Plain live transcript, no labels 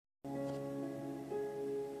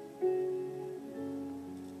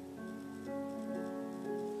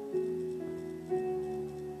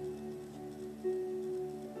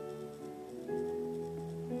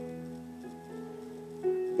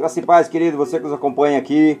Graça e paz, querido, você que nos acompanha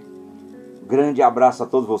aqui. Grande abraço a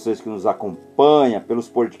todos vocês que nos acompanham pelos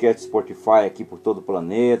podcasts Spotify aqui por todo o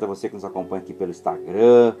planeta. Você que nos acompanha aqui pelo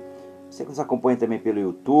Instagram. Você que nos acompanha também pelo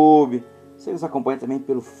YouTube. Você que nos acompanha também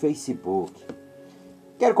pelo Facebook.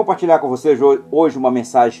 Quero compartilhar com vocês hoje uma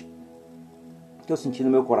mensagem que eu senti no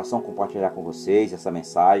meu coração compartilhar com vocês, essa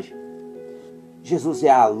mensagem. Jesus é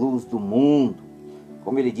a luz do mundo,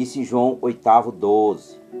 como ele disse em João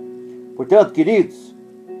 8:12. Portanto, queridos,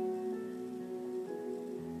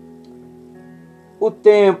 o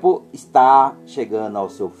tempo está chegando ao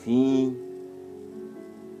seu fim.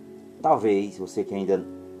 Talvez você que ainda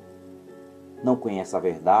não conhece a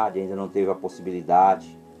verdade, ainda não teve a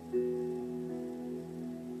possibilidade,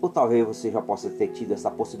 ou talvez você já possa ter tido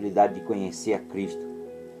essa possibilidade de conhecer a Cristo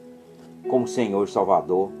como Senhor e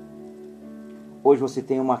Salvador. Hoje você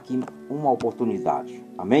tem aqui uma oportunidade.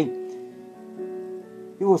 Amém?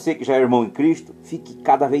 E você que já é irmão em Cristo, fique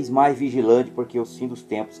cada vez mais vigilante, porque o fim dos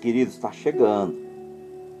tempos, queridos, está chegando.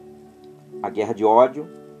 A guerra de ódio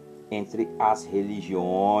entre as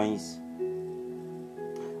religiões.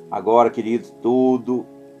 Agora, queridos, tudo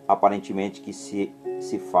aparentemente que se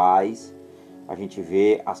faz, a gente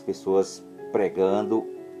vê as pessoas pregando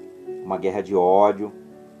uma guerra de ódio,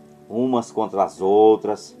 umas contra as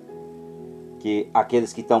outras, que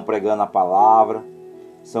aqueles que estão pregando a palavra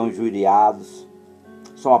são injuriados,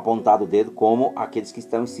 são apontados o dedo como aqueles que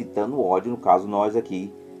estão incitando o ódio, no caso nós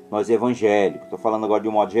aqui, nós evangélicos. Estou falando agora de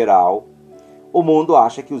um modo geral. O mundo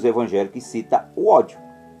acha que os evangélicos incitam o ódio.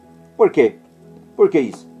 Por quê? Por que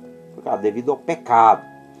isso? Porque devido ao pecado.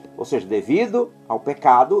 Ou seja, devido ao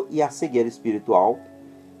pecado e à cegueira espiritual,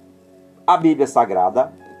 a Bíblia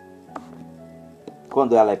Sagrada,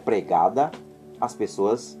 quando ela é pregada, as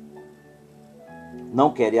pessoas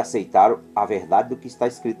não querem aceitar a verdade do que está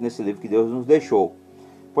escrito nesse livro que Deus nos deixou.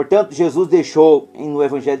 Portanto, Jesus deixou no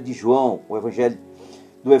Evangelho de João, o Evangelho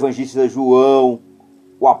do evangelista João,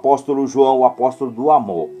 o apóstolo João, o apóstolo do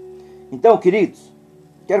amor. Então, queridos,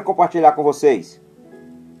 quero compartilhar com vocês,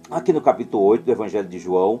 aqui no capítulo 8 do Evangelho de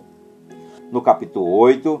João, no capítulo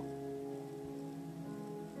 8,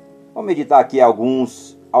 vamos meditar aqui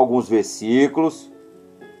alguns versículos,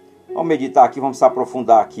 vamos meditar aqui, vamos se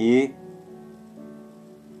aprofundar aqui.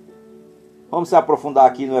 Vamos se aprofundar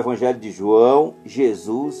aqui no Evangelho de João.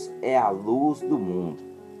 Jesus é a luz do mundo.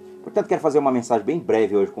 Portanto, quero fazer uma mensagem bem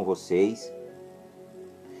breve hoje com vocês,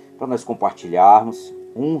 para nós compartilharmos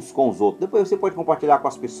uns com os outros. Depois você pode compartilhar com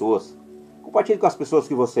as pessoas. Compartilhe com as pessoas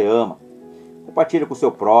que você ama. Compartilhe com o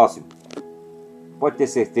seu próximo. Pode ter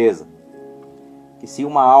certeza que se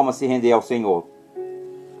uma alma se render ao Senhor,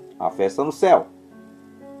 há festa no céu.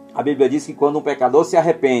 A Bíblia diz que quando um pecador se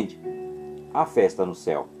arrepende, há festa no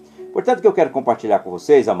céu. Portanto, o que eu quero compartilhar com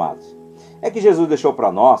vocês, amados, é que Jesus deixou para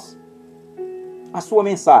nós a sua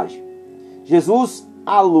mensagem. Jesus,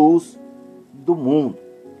 a luz do mundo.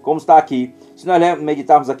 Como está aqui. Se nós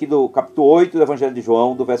meditarmos aqui do capítulo 8 do Evangelho de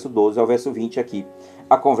João, do verso 12 ao verso 20 aqui.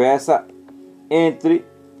 A conversa entre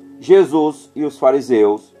Jesus e os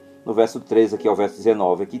fariseus, no verso 13 aqui ao verso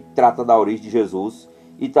 19, que trata da origem de Jesus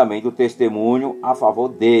e também do testemunho a favor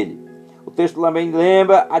dele. O texto também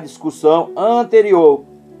lembra a discussão anterior,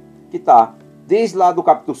 que está desde lá do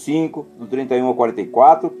capítulo 5, do 31 ao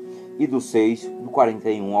 44, e do 6, do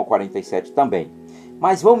 41 ao 47 também.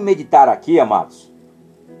 Mas vamos meditar aqui, amados,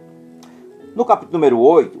 no capítulo número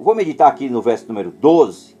 8, vou meditar aqui no verso número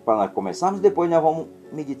 12, para nós começarmos, depois nós vamos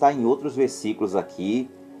meditar em outros versículos aqui.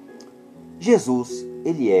 Jesus,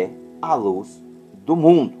 ele é a luz do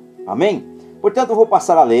mundo. Amém? Portanto, eu vou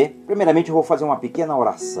passar a ler. Primeiramente, eu vou fazer uma pequena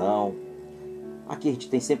oração. Aqui a gente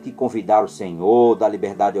tem sempre que convidar o Senhor, dar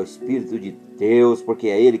liberdade ao Espírito de Deus, porque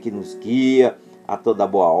é Ele que nos guia a toda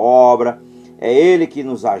boa obra, é Ele que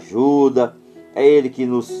nos ajuda, é Ele que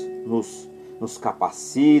nos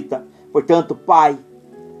capacita. Portanto, Pai,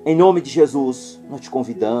 em nome de Jesus, nós te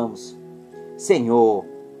convidamos. Senhor,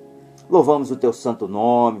 louvamos o Teu santo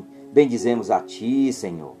nome, bendizemos a Ti,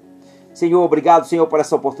 Senhor. Senhor, obrigado, Senhor, por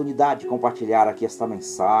essa oportunidade de compartilhar aqui esta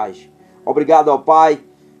mensagem. Obrigado ao Pai,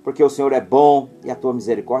 porque o Senhor é bom e a Tua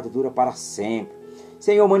misericórdia dura para sempre.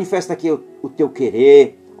 Senhor, manifesta aqui o Teu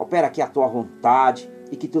querer, opera aqui a Tua vontade,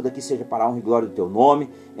 e que tudo aqui seja para a honra e glória do Teu nome.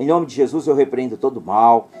 Em nome de Jesus eu repreendo todo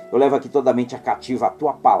mal, eu levo aqui toda a mente cativa a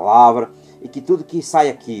Tua palavra, e que tudo que sai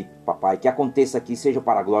aqui, papai, que aconteça aqui, seja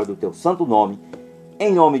para a glória do Teu santo nome,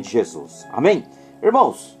 em nome de Jesus. Amém?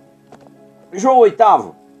 Irmãos, João 8,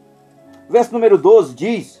 verso número 12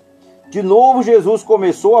 diz: de novo Jesus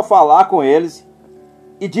começou a falar com eles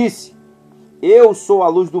e disse: eu sou a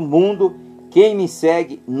luz do mundo, quem me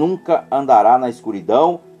segue nunca andará na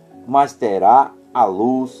escuridão, mas terá a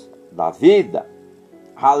luz da vida.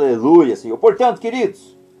 Aleluia, Senhor. Portanto,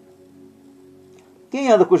 queridos,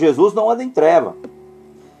 quem anda com Jesus não anda em treva.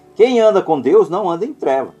 Quem anda com Deus não anda em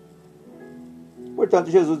treva.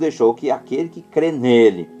 Portanto, Jesus deixou que aquele que crê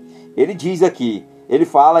nele, ele diz aqui,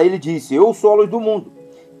 ele disse, eu sou a luz do mundo.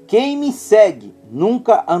 Quem me segue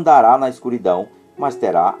nunca andará na escuridão, mas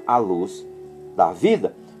terá a luz da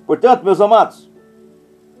vida. Portanto, meus amados,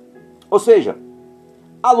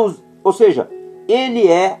 ele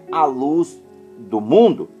é a luz do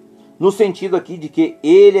mundo, no sentido aqui de que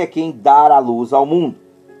ele é quem dá a luz ao mundo.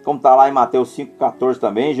 Como está lá em Mateus 5,14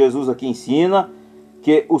 também, Jesus aqui ensina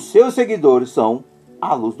que os seus seguidores são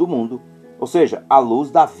a luz do mundo, ou seja, a luz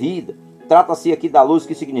da vida. Trata-se aqui da luz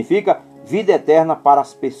que significa vida eterna para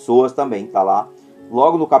as pessoas também, está lá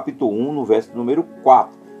logo no capítulo 1, no verso número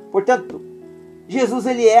 4. Portanto, Jesus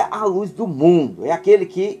ele é a luz do mundo, é aquele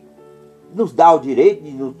que nos dá o direito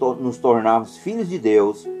de nos tornarmos filhos de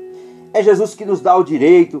Deus. É Jesus que nos dá o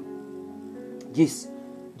direito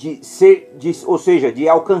de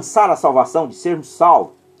alcançar a salvação, de sermos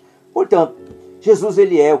salvos. Portanto, Jesus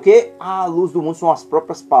ele é o que? A luz do mundo, são as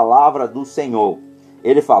próprias palavras do Senhor.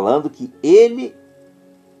 Ele falando que ele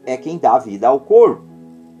é quem dá vida ao corpo.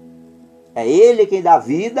 É ele quem dá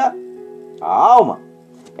vida à alma.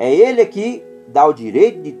 É ele que dá o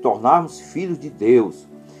direito de tornarmos filhos de Deus.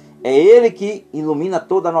 É ele que ilumina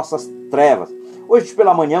todas as nossas trevas. Hoje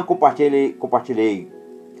pela manhã compartilhei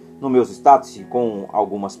nos meus status com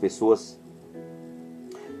algumas pessoas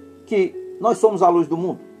que nós somos a luz do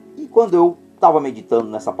mundo. E quando eu estava meditando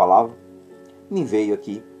nessa palavra, me veio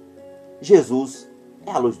aqui, Jesus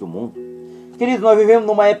é a luz do mundo. Queridos, nós vivemos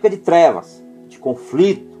numa época de trevas, de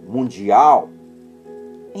conflito mundial,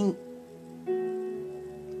 em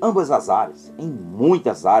ambas as áreas, em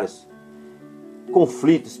muitas áreas.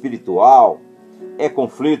 Conflito espiritual, é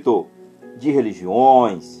conflito de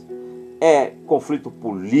religiões, é conflito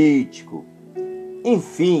político,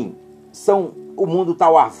 enfim, o mundo está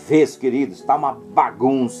ao avesso, queridos, está uma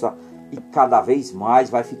bagunça e cada vez mais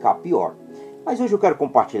vai ficar pior. Mas hoje eu quero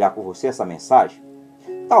compartilhar com você essa mensagem.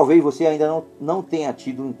 Talvez você ainda não tenha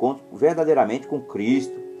tido um encontro verdadeiramente com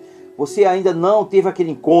Cristo, você ainda não teve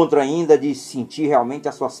aquele encontro ainda de sentir realmente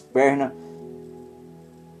as suas pernas,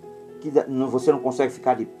 que você não consegue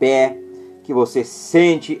ficar de pé, que você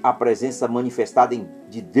sente a presença manifestada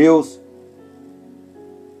de Deus.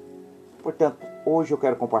 Portanto, hoje eu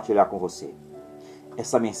quero compartilhar com você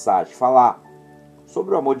essa mensagem, falar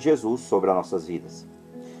sobre o amor de Jesus sobre as nossas vidas.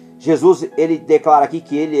 Jesus, ele declara aqui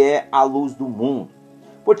que ele é a luz do mundo.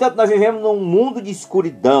 Portanto, nós vivemos num mundo de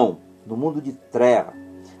escuridão, num mundo de treva.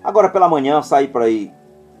 Agora pela manhã eu saí para ir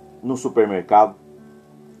no supermercado.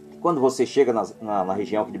 Quando você chega na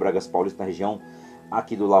região aqui de Bragança Paulista, na região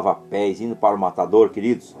aqui do Lava Pés, indo para o Matador,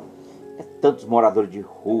 queridos, é tantos moradores de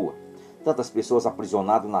rua, tantas pessoas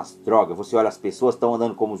aprisionadas nas drogas. Você olha, as pessoas estão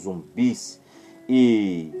andando como zumbis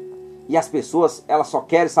e as pessoas, elas só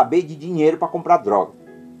querem saber de dinheiro para comprar droga.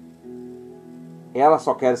 Elas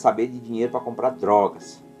só querem saber de dinheiro para comprar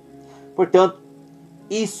drogas. Portanto,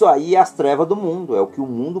 isso aí é as trevas do mundo, é o que o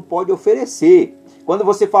mundo pode oferecer. Quando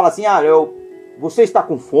você fala assim, você está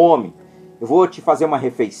com fome, eu vou te fazer uma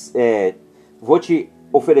refeição, vou te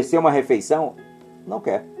oferecer uma refeição, não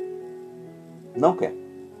quer. Não quer.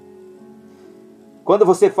 Quando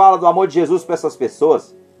você fala do amor de Jesus para essas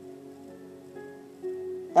pessoas,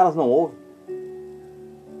 elas não ouvem.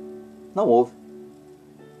 Não ouvem.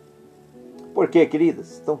 Por quê,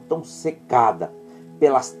 queridas? Estão tão secadas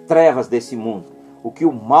pelas trevas desse mundo. O que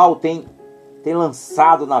o mal tem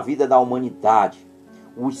lançado na vida da humanidade.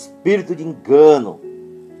 O espírito de engano,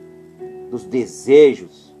 dos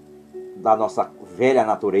desejos da nossa velha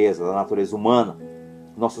natureza, da natureza humana,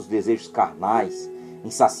 nossos desejos carnais,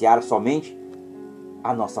 em saciar somente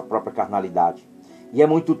a nossa própria carnalidade. E é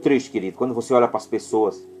muito triste, querido, quando você olha para as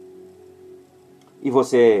pessoas e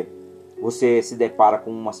você se depara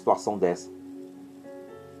com uma situação dessa.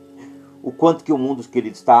 O quanto que o mundo,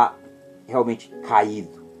 querido, está realmente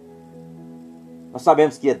caído. Nós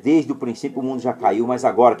sabemos que desde o princípio o mundo já caiu, mas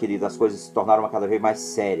agora, querido, as coisas se tornaram cada vez mais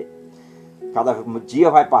sérias. Cada dia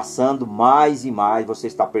vai passando, mais e mais você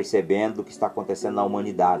está percebendo o que está acontecendo na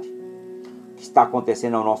humanidade. O que está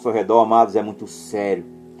acontecendo ao nosso redor, amados, é muito sério.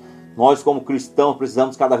 Nós, como cristãos,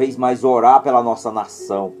 precisamos cada vez mais orar pela nossa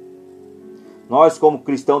nação. Nós, como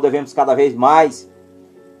cristãos, devemos cada vez mais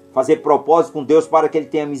fazer propósito com Deus para que Ele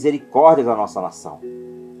tenha misericórdia da nossa nação.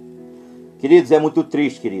 Queridos, é muito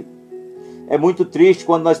triste, querido. É muito triste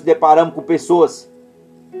quando nós se deparamos com pessoas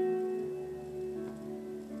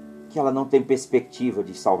que ela não tem perspectiva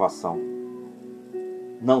de salvação.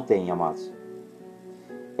 Não tem, amados.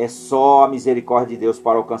 É só a misericórdia de Deus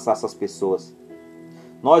para alcançar essas pessoas.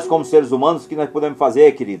 nós como seres humanos, o que nós podemos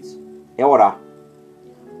fazer, queridos, é orar.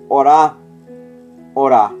 Orar,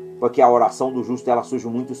 orar, porque a oração do justo, ela surge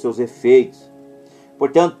muito os seus efeitos.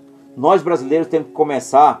 Portanto, nós brasileiros temos que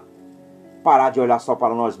começar a parar de olhar só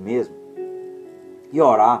para nós mesmos e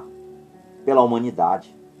orar pela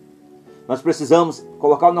humanidade. Nós precisamos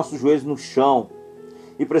colocar os nossos joelhos no chão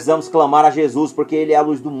e precisamos clamar a Jesus, porque Ele é a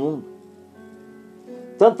luz do mundo.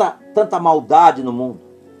 Tanta maldade no mundo,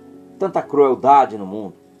 tanta crueldade no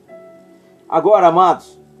mundo. Agora,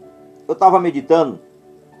 amados, eu estava meditando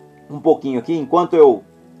um pouquinho aqui, enquanto eu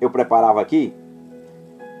preparava aqui,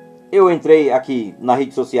 eu entrei aqui nas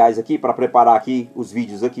redes sociais aqui para preparar aqui os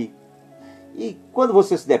vídeos aqui. E quando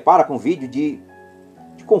você se depara com vídeo de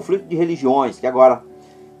conflito de religiões, que agora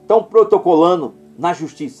estão protocolando na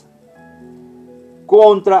justiça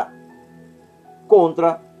contra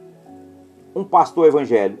um pastor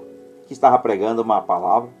evangélico que estava pregando uma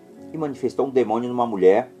palavra e manifestou um demônio numa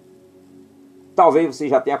mulher. Talvez você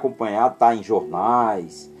já tenha acompanhado, tá em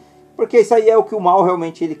jornais, porque isso aí é o que o mal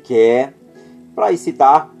realmente ele quer para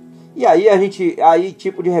incitar. E aí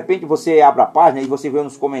de repente você abre a página e você vê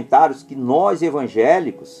nos comentários que nós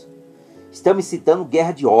evangélicos estamos incitando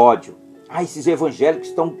guerra de ódio. Esses evangélicos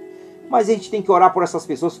estão... Mas a gente tem que orar por essas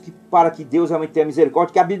pessoas para que Deus realmente tenha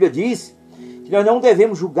misericórdia, que a Bíblia diz que nós não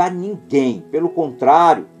devemos julgar ninguém. Pelo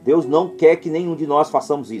contrário, Deus não quer que nenhum de nós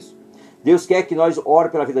façamos isso. Deus quer que nós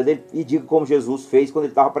oremos pela vida dele e diga como Jesus fez quando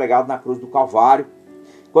ele estava pregado na cruz do Calvário.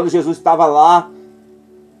 Quando Jesus estava lá,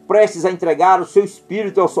 prestes a entregar o seu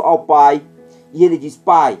espírito ao Pai, e ele diz: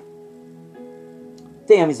 Pai,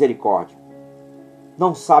 tenha misericórdia,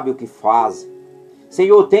 não sabe o que faz.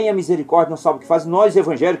 Senhor, tenha misericórdia, não sabe o que faz. Nós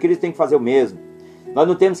evangélicos, queridos, temos que fazer o mesmo. Nós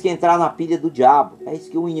não temos que entrar na pilha do diabo. É isso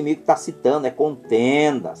que o inimigo está citando, é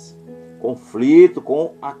contendas, conflito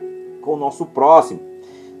com o nosso próximo.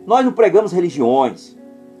 Nós não pregamos religiões,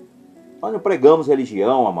 nós não pregamos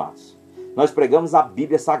religião, amados. Nós pregamos a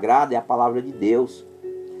Bíblia Sagrada, é a palavra de Deus.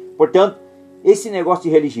 Portanto, esse negócio de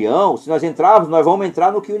religião, se nós entrarmos, nós vamos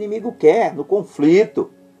entrar no que o inimigo quer, no conflito.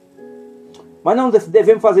 Mas não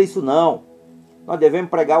devemos fazer isso não. Nós devemos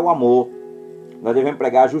pregar o amor. Nós devemos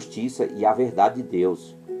pregar a justiça e a verdade de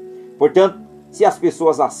Deus. Portanto, se as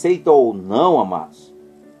pessoas aceitam ou não, amados,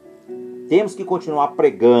 temos que continuar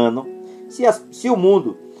pregando. Se o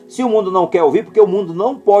mundo não quer ouvir, porque o mundo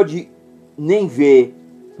não pode nem ver,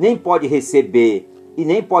 nem pode receber e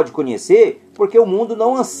nem pode conhecer, porque o mundo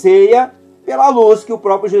não anseia pela luz que o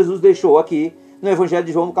próprio Jesus deixou aqui no Evangelho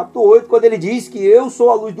de João, no capítulo 8, quando ele diz que eu sou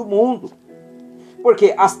a luz do mundo.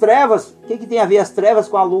 Porque as trevas, o que tem a ver as trevas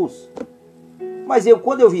com a luz? Mas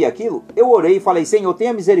quando eu vi aquilo, eu orei e falei: Senhor,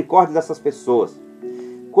 tenha misericórdia dessas pessoas.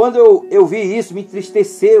 Quando eu vi isso, me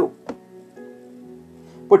entristeceu.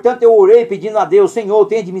 Portanto, eu orei pedindo a Deus: Senhor,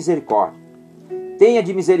 tenha de misericórdia. Tenha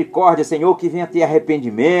de misericórdia, Senhor, que venha ter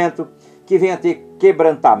arrependimento, que venha ter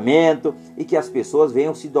quebrantamento e que as pessoas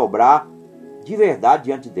venham se dobrar de verdade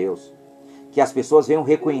diante de Deus. Que as pessoas venham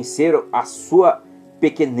reconhecer a sua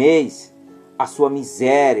pequenez, a sua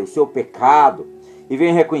miséria, o seu pecado, e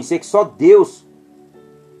venham reconhecer que só Deus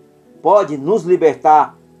pode nos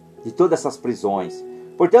libertar de todas essas prisões.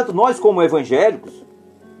 Portanto, nós como evangélicos,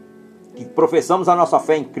 que professamos a nossa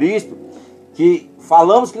fé em Cristo, que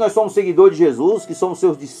falamos que nós somos seguidores de Jesus, que somos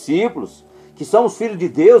seus discípulos, que somos filhos de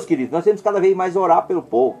Deus, queridos, nós temos cada vez mais orar pelo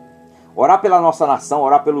povo, orar pela nossa nação,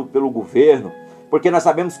 orar pelo governo, porque nós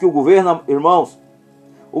sabemos que o governo, irmãos,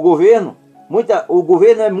 o governo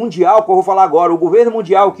é mundial, que eu vou falar agora, o governo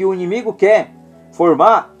mundial que o inimigo quer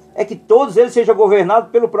formar é que todos eles sejam governados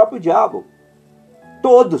pelo próprio diabo.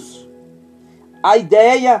 Todos. A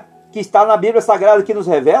ideia que está na Bíblia Sagrada que nos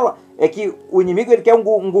revela é que o inimigo ele quer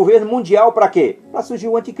um governo mundial para quê? Para surgir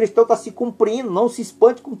o anticristão, está se cumprindo, não se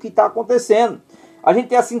espante com o que está acontecendo. A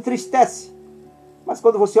gente até se entristece. Mas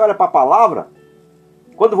quando você olha para a palavra,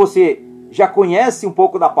 quando você já conhece um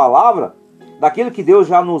pouco da palavra, daquilo que Deus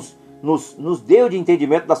já nos deu de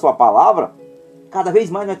entendimento da sua palavra, cada vez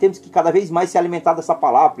mais nós temos que cada vez mais se alimentar dessa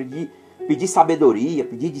palavra, pedir sabedoria,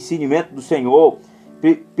 pedir discernimento do Senhor,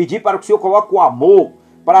 pedir para que o Senhor coloque o amor,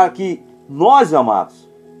 para que nós, amados,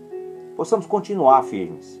 possamos continuar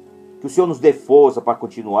firmes. Que o Senhor nos dê força para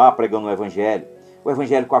continuar pregando o Evangelho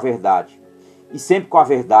com a verdade. E sempre com a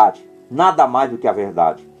verdade, nada mais do que a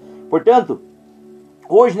verdade. Portanto,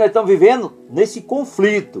 hoje nós estamos vivendo nesse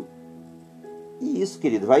conflito. E isso,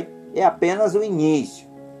 querido, é apenas o início.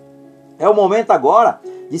 É o momento agora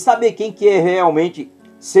de saber quem que é realmente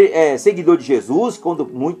seguidor de Jesus, quando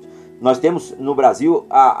nós temos no Brasil,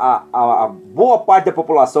 a boa parte da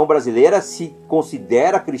população brasileira se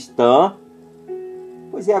considera cristã.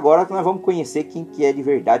 Pois é agora que nós vamos conhecer quem que é de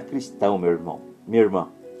verdade cristão, meu irmão. minha irmã,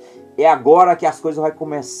 é agora que as coisas vão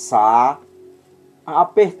começar a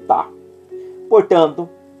apertar. Portanto,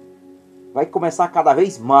 vai começar cada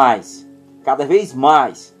vez mais,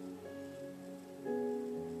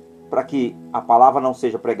 para que a palavra não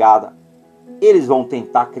seja pregada. Eles vão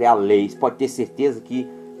tentar criar leis. Pode ter certeza que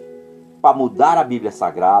para mudar a Bíblia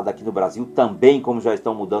Sagrada aqui no Brasil também, como já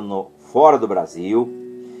estão mudando fora do Brasil,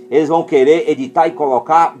 eles vão querer editar e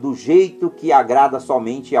colocar do jeito que agrada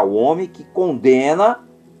somente ao homem, que condena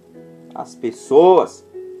as pessoas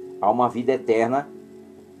a uma vida eterna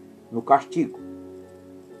no castigo.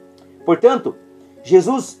 Portanto,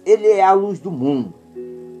 Jesus, ele é a luz do mundo.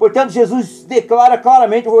 Portanto, Jesus declara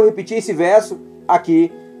claramente, eu vou repetir esse verso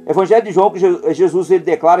aqui, Evangelho de João, que Jesus ele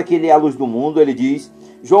declara que ele é a luz do mundo. Ele diz,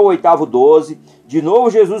 João 8:12, de novo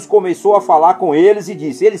Jesus começou a falar com eles e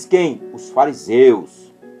disse, eles quem? Os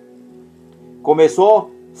fariseus.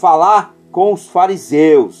 Começou a falar com os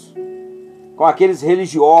fariseus, com aqueles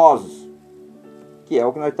religiosos, que é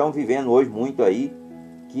o que nós estamos vivendo hoje muito aí,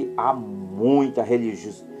 que há muita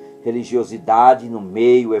religiosidade no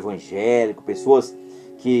meio evangélico, pessoas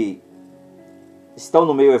que estão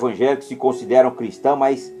no meio evangélico, se consideram cristãos,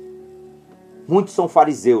 mas muitos são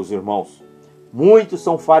fariseus, irmãos. Muitos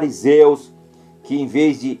são fariseus que, em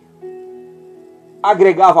vez de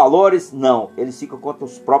agregar valores, não, eles ficam contra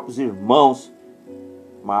os próprios irmãos.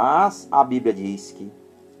 Mas a Bíblia diz que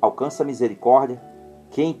alcança a misericórdia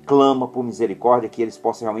quem clama por misericórdia, que eles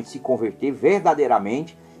possam realmente se converter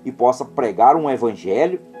verdadeiramente e possam pregar um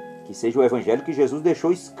evangelho, que seja o evangelho que Jesus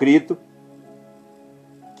deixou escrito,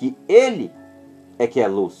 que ele é que é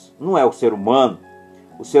luz, não é o ser humano.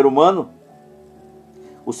 O ser humano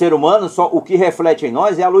só o que reflete em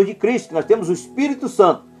nós é a luz de Cristo. Nós temos o Espírito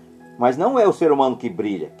Santo, mas não é o ser humano que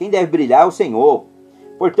brilha. Quem deve brilhar é o Senhor.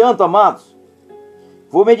 Portanto, amados,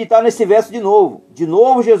 vou meditar nesse verso de novo. De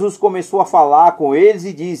novo Jesus começou a falar com eles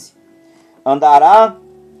e disse,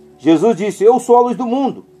 Jesus disse, eu sou a luz do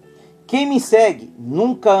mundo. Quem me segue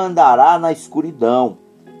nunca andará na escuridão,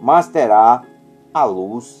 mas terá a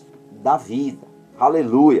luz da vida.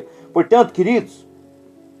 Aleluia. Portanto, queridos,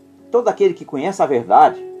 todo aquele que conhece a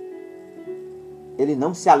verdade, ele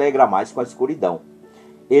não se alegra mais com a escuridão.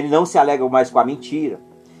 Ele não se alegra mais com a mentira.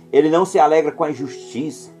 Ele não se alegra com a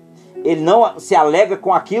injustiça. Ele não se alegra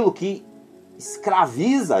com aquilo que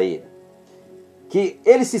escraviza ele. Que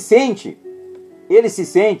ele se sente,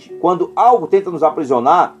 quando algo tenta nos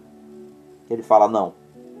aprisionar, ele fala, não,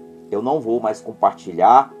 eu não vou mais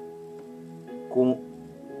compartilhar com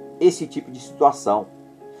esse tipo de situação.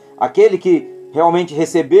 Aquele que realmente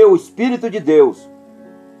recebeu o Espírito de Deus,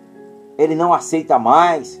 ele não aceita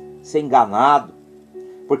mais ser enganado,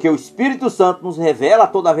 porque o Espírito Santo nos revela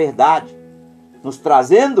toda a verdade, nos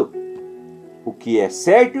trazendo o que é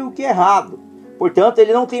certo e o que é errado. Portanto,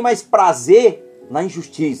 ele não tem mais prazer na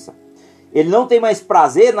injustiça, ele não tem mais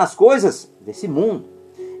prazer nas coisas desse mundo,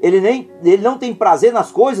 ele não tem prazer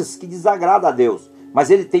nas coisas que desagradam a Deus, mas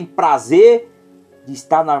ele tem prazer de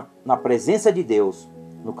estar na presença de Deus,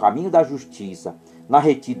 no caminho da justiça, na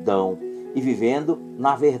retidão e vivendo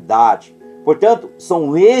na verdade. Portanto,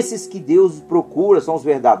 são esses que Deus procura, são os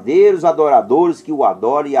verdadeiros adoradores que o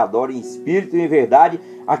adoram e adoram em espírito e em verdade,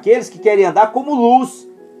 aqueles que querem andar como luz,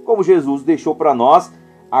 como Jesus deixou para nós,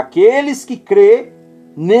 aqueles que crê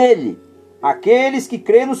nele, aqueles que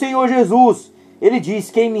crê no Senhor Jesus. Ele diz,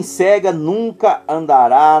 quem me cega nunca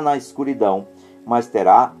andará na escuridão, mas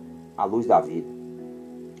terá a luz da vida.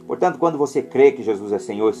 Portanto, quando você crê que Jesus é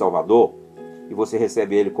Senhor e Salvador, e você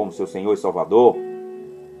recebe Ele como seu Senhor e Salvador,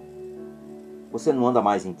 você não anda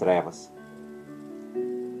mais em trevas.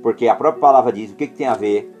 Porque a própria palavra diz, o que tem a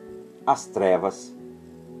ver as trevas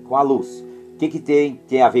com a luz? O que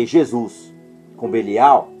tem a ver Jesus com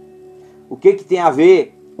Belial? O que tem a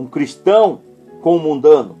ver um cristão com um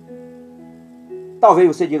mundano? Talvez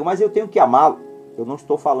você diga, mas eu tenho que amá-lo. Eu não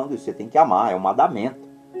estou falando isso, você tem que amar, é um mandamento.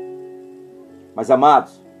 Mas,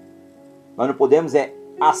 amados, nós não podemos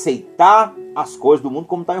aceitar as coisas do mundo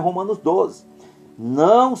como está em Romanos 12.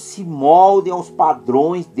 Não se moldem aos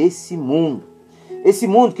padrões desse mundo. Esse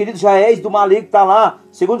mundo, querido, já és do maligno, está lá,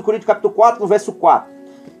 2 Coríntios capítulo 4, no verso 4,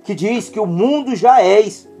 que diz que o mundo já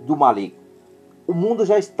és do maligno. O mundo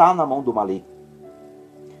já está na mão do maligno.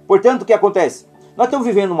 Portanto, o que acontece? Nós estamos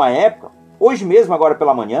vivendo uma época, hoje mesmo, agora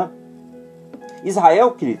pela manhã,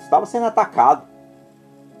 Israel, querido, estava sendo atacado.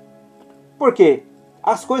 Por quê?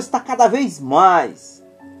 As coisas estão cada vez mais.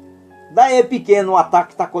 Daí é pequeno o ataque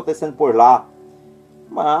que está acontecendo por lá,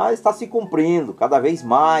 mas está se cumprindo cada vez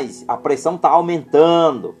mais. A pressão está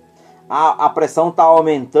aumentando. A pressão está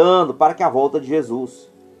aumentando para que a volta de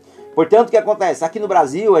Jesus. Portanto, o que acontece? Aqui no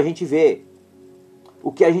Brasil a gente vê.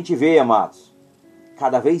 O que a gente vê, amados?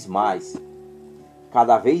 cada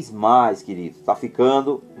vez mais, querido, está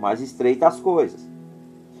ficando mais estreita as coisas.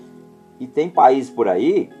 E tem países por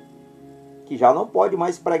aí que já não pode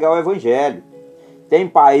mais pregar o evangelho.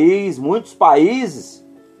 Tem muitos países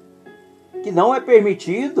que não é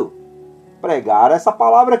permitido pregar essa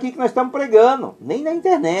palavra aqui que nós estamos pregando, nem na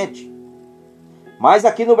internet. Mas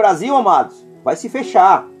aqui no Brasil, amados, vai se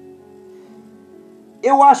fechar.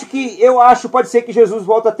 Eu acho, pode ser que Jesus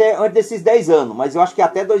volte até antes desses 10 anos, mas eu acho que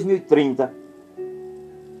até 2030.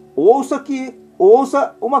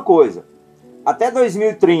 Ouça uma coisa. Até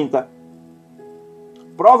 2030,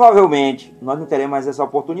 provavelmente, nós não teremos mais essa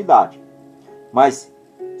oportunidade. Mas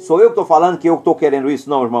sou eu que estou falando que eu estou querendo isso?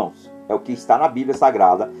 Não, irmãos. É o que está na Bíblia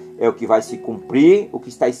Sagrada. É o que vai se cumprir, o que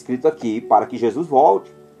está escrito aqui, para que Jesus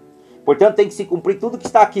volte. Portanto, tem que se cumprir tudo que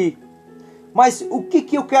está aqui. Mas o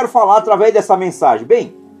que eu quero falar através dessa mensagem?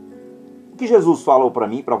 Bem, o que Jesus falou para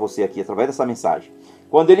mim e para você aqui, através dessa mensagem?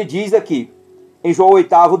 Quando ele diz aqui, em João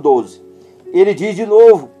 8:12, ele diz de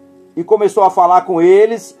novo, e começou a falar com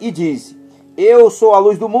eles, e disse: eu sou a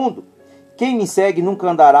luz do mundo. Quem me segue nunca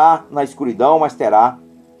andará na escuridão, mas terá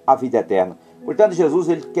a vida eterna. Portanto, Jesus,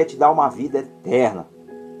 ele quer te dar uma vida eterna.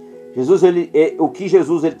 O que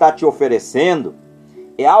Jesus está te oferecendo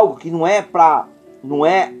é algo que não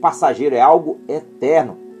é passageiro, é algo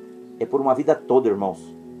eterno. É por uma vida toda, irmãos.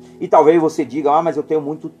 E talvez você diga: mas eu tenho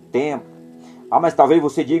muito tempo. Mas talvez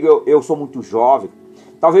você diga: eu sou muito jovem.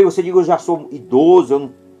 Talvez você diga: eu já sou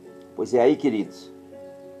idoso. Pois é aí, queridos.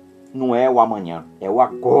 Não é o amanhã, é o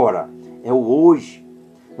agora, é o hoje.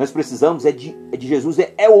 Nós precisamos de Jesus,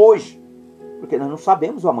 é hoje. Porque nós não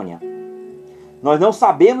sabemos o amanhã. Nós não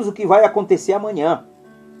sabemos o que vai acontecer amanhã.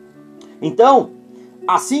 Então,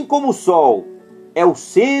 assim como o Sol é o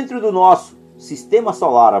centro do nosso sistema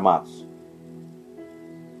solar, amados,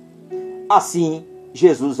 assim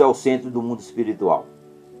Jesus é o centro do mundo espiritual.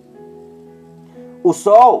 O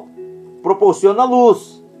Sol proporciona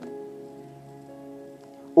luz,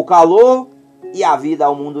 o calor e a vida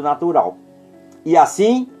ao mundo natural. E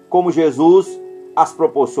assim como Jesus as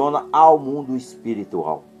proporciona ao mundo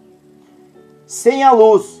espiritual. Sem a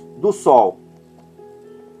luz do Sol,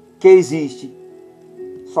 que existe,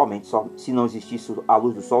 se não existisse a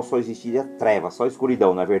luz do Sol, só existiria treva, só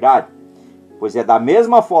escuridão, não é verdade? Pois é da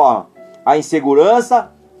mesma forma, a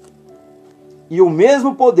insegurança e o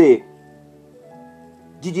mesmo poder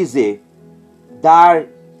de dizer,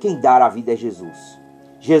 quem dar a vida é Jesus.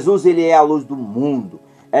 Jesus, ele é a luz do mundo,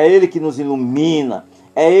 é ele que nos ilumina,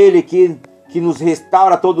 é ele que nos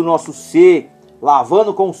restaura todo o nosso ser,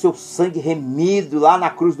 lavando com o seu sangue remido lá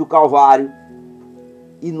na cruz do Calvário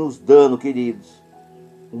e nos dando, queridos,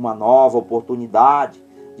 uma nova oportunidade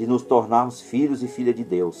de nos tornarmos filhos e filhas de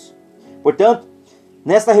Deus. Portanto,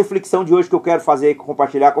 nessa reflexão de hoje que eu quero fazer e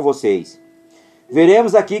compartilhar com vocês,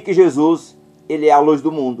 veremos aqui que Jesus, ele é a luz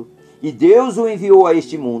do mundo, e Deus o enviou a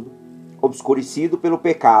este mundo, obscurecido pelo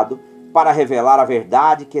pecado, para revelar a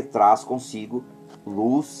verdade que traz consigo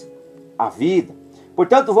luz à vida.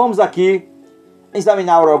 Portanto, vamos aqui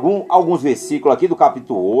examinar alguns versículos aqui do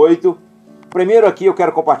capítulo 8. Primeiro aqui eu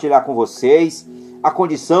quero compartilhar com vocês a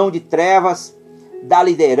condição de trevas da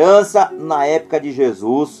liderança na época de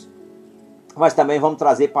Jesus, mas também vamos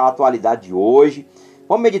trazer para a atualidade de hoje.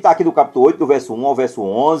 Vamos meditar aqui do capítulo 8, do verso 1 ao verso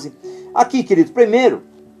 11. Aqui, queridos, primeiro,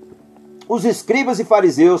 os escribas e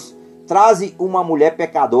fariseus trazem uma mulher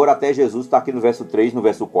pecadora até Jesus, está aqui no verso 3, no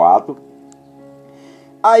verso 4.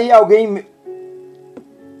 Aí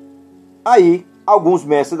alguns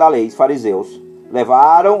mestres da lei, fariseus,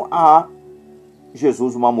 levaram a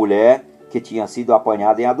Jesus uma mulher que tinha sido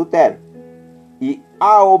apanhada em adultério e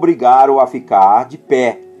a obrigaram a ficar de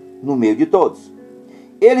pé no meio de todos.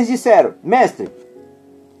 Eles disseram: mestre,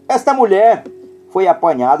 esta mulher foi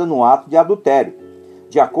apanhada no ato de adultério,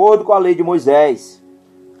 de acordo com a lei de Moisés.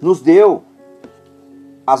 Nos deu,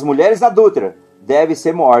 as mulheres adúlteras devem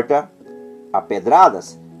ser mortas a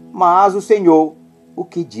pedradas, mas o Senhor o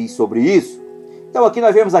que diz sobre isso? Então aqui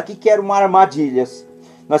nós vemos aqui que era uma armadilha.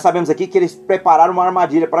 Nós sabemos aqui que eles prepararam uma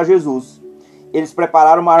armadilha para Jesus. Eles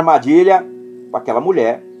prepararam uma armadilha para aquela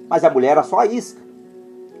mulher, mas a mulher era só a isca.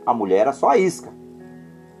 A mulher era só a isca.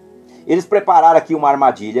 Eles prepararam aqui uma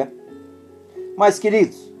armadilha, mas,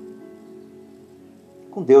 queridos,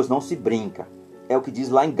 com Deus não se brinca. É o que diz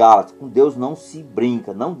lá em Gálatas, com Deus não se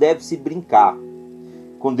brinca, não deve se brincar.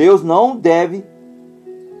 Com Deus não deve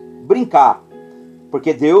brincar,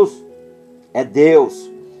 porque Deus é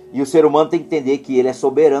Deus, e o ser humano tem que entender que ele é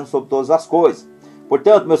soberano sobre todas as coisas.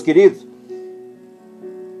 Portanto, meus queridos,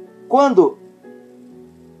 quando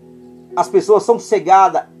as pessoas são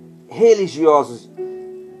cegadas, religiosas,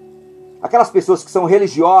 aquelas pessoas que são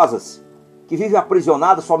religiosas, que vive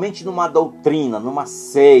aprisionada somente numa doutrina, numa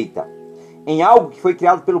seita, em algo que foi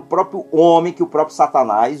criado pelo próprio homem, que o próprio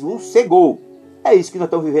Satanás o cegou. É isso que nós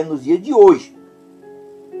estamos vivendo nos dias de hoje.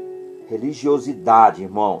 Religiosidade,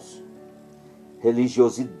 irmãos.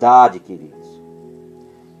 Religiosidade, queridos.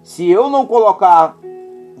 Se eu não colocar,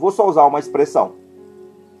 vou só usar uma expressão.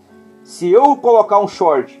 Se eu colocar um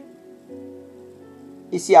short,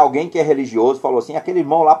 e se alguém que é religioso falou assim, aquele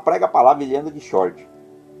irmão lá prega a palavra e ele anda de short.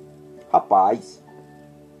 Rapaz,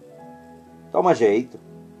 toma jeito.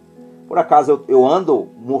 Por acaso eu ando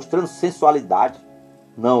mostrando sensualidade?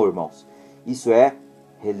 Não, irmãos. Isso é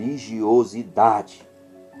religiosidade.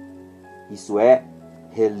 Isso é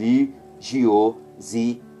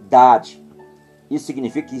religiosidade. Isso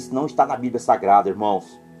significa que isso não está na Bíblia Sagrada,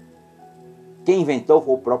 irmãos. Quem inventou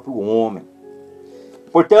foi o próprio homem.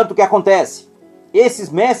 Portanto, o que acontece? Esses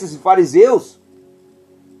mestres e fariseus,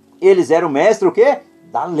 eles eram mestres o quê?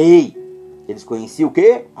 Da lei. Eles conheciam o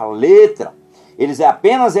quê? A letra. Eles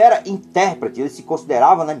apenas eram intérpretes, eles se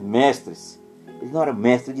consideravam, né, mestres. Eles não eram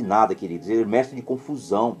mestres de nada, queridos. Eles eram mestres de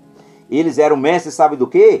confusão. Eles eram mestres, sabe do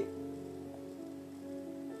quê?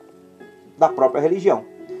 Da própria religião.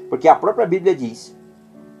 Porque a própria Bíblia diz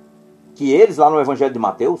que eles, lá no Evangelho de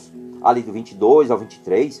Mateus, ali do 22 ao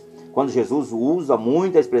 23, quando Jesus usa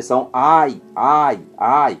muito a expressão ai, ai,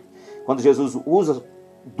 ai, quando Jesus usa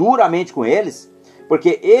duramente com eles,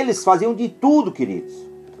 porque eles faziam de tudo, queridos,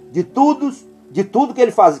 de tudo que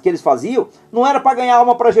eles faziam, não era para ganhar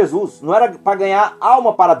alma para Jesus, não era para ganhar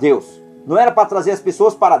alma para Deus, não era para trazer as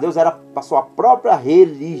pessoas para Deus, era para sua própria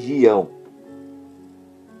religião.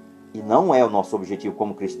 E não é o nosso objetivo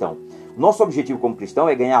como cristão. O nosso objetivo como cristão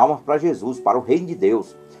é ganhar alma para Jesus, para o reino de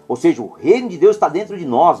Deus. Ou seja, o reino de Deus está dentro de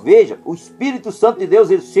nós. Veja, o Espírito Santo de Deus,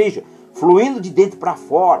 ele seja fluindo de dentro para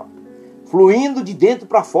fora. Fluindo de dentro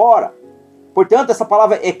para fora. Portanto, essa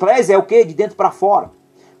palavra eclésia é o quê? De dentro para fora.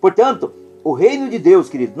 Portanto, o reino de Deus,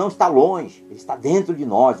 querido, não está longe. Ele está dentro de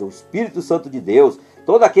nós. O Espírito Santo de Deus,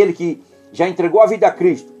 todo aquele que já entregou a vida a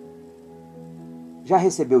Cristo, já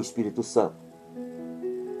recebeu o Espírito Santo.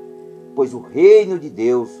 Pois o reino de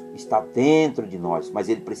Deus está dentro de nós, mas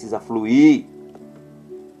ele precisa fluir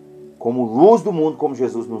como luz do mundo, como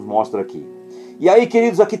Jesus nos mostra aqui. E aí,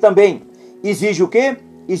 queridos, aqui também exige o quê?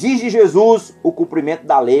 Exige Jesus o cumprimento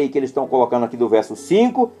da lei, que eles estão colocando aqui do verso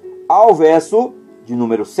 5 ao verso de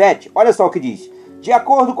número 7. Olha só o que diz. De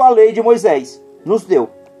acordo com a lei de Moisés, nos deu.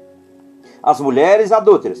 As mulheres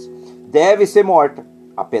adúlteras devem ser mortas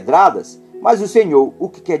a pedradas, mas o Senhor, o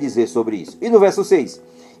que quer dizer sobre isso? E no verso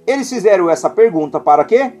 6, eles fizeram essa pergunta para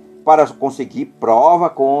quê? Para conseguir prova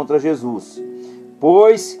contra Jesus,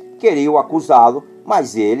 pois queriam acusá-lo,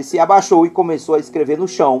 mas ele se abaixou e começou a escrever no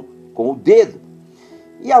chão com o dedo.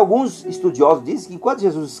 E alguns estudiosos dizem que enquanto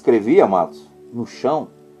Jesus escrevia, amados, no chão,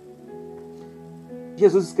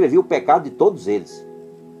 Jesus escrevia o pecado de todos eles.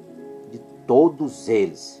 De todos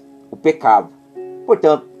eles. O pecado.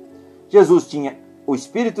 Portanto, Jesus tinha o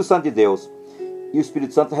Espírito Santo de Deus e o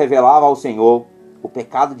Espírito Santo revelava ao Senhor o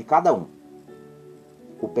pecado de cada um.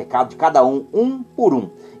 O pecado de cada um, um por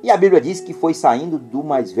um. E a Bíblia diz que foi saindo do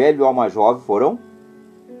mais velho ao mais jovem, foram.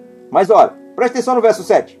 Mas olha, presta atenção no verso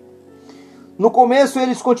 7. No começo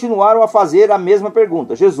eles continuaram a fazer a mesma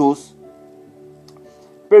pergunta.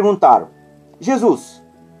 Perguntaram. Jesus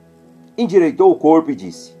endireitou o corpo e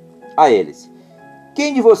disse a eles: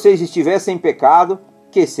 quem de vocês estiver sem pecado,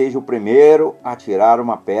 que seja o primeiro a tirar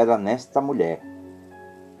uma pedra nesta mulher.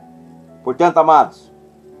 Portanto, amados,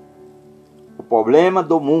 o problema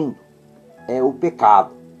do mundo é o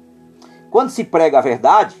pecado. Quando se prega a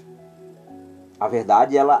verdade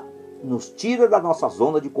ela nos tira da nossa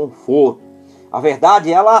zona de conforto. A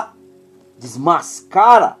verdade, ela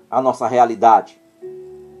desmascara a nossa realidade.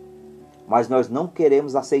 Mas nós não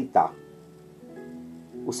queremos aceitar.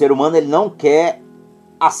 O ser humano, ele não quer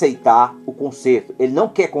aceitar o conserto. Ele não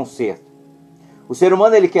quer conserto. O ser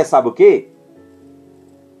humano, ele quer, sabe o quê?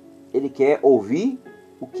 Ele quer ouvir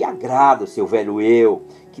o que agrada o seu velho eu,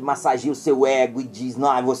 que massageia o seu ego e diz,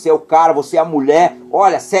 não, você é o cara, você é a mulher,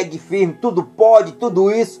 olha, segue firme, tudo pode, tudo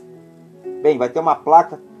isso. Bem, vai ter uma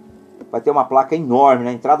placa enorme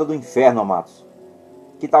na entrada do inferno, amados,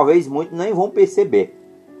 que talvez muitos nem vão perceber,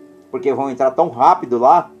 porque vão entrar tão rápido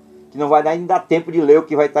lá, que não vai nem dar tempo de ler o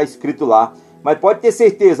que vai estar escrito lá. Mas pode ter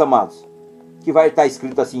certeza, amados, que vai estar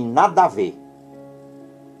escrito assim, nada a ver.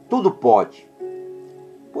 Tudo pode.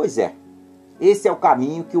 Pois é, esse é o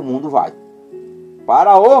caminho que o mundo vai.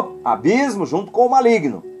 Para o abismo junto com o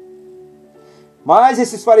maligno. Mas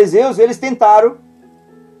esses fariseus, eles tentaram.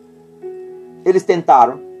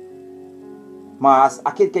 Mas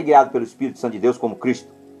aquele que é guiado pelo Espírito Santo de Deus como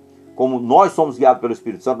Cristo, como nós somos guiados pelo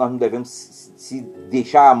Espírito Santo, nós não devemos se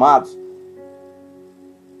deixar, amados,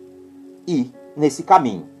 ir nesse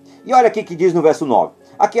caminho. E olha aqui que diz no verso 9.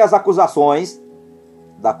 Aqui as acusações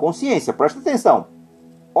da consciência, presta atenção.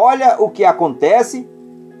 Olha o que acontece.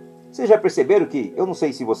 Vocês já perceberam que, eu não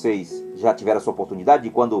sei se vocês já tiveram essa oportunidade de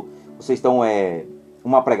quando vocês estão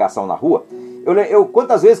uma pregação na rua.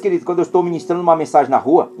 Quantas vezes, querido, quando eu estou ministrando uma mensagem na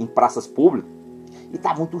rua, em praças públicas, e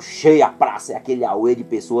está muito cheia a praça, é aquele auê de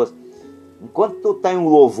pessoas. Enquanto tem um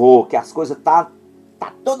louvor, que as coisas tá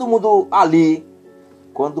todo mundo ali,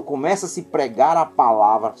 quando começa a se pregar a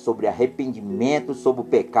palavra sobre arrependimento, sobre o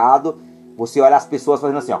pecado, você olha as pessoas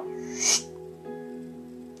fazendo assim, ó.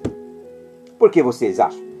 Por que vocês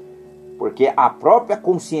acham? Porque a própria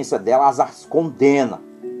consciência delas as condena.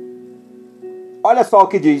 Olha só o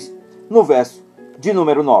que diz no verso de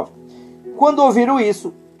número 9. Quando ouviram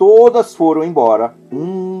isso, todas foram embora,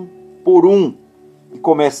 um por um, e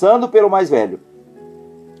começando pelo mais velho.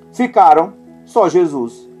 Ficaram só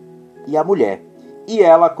Jesus e a mulher. E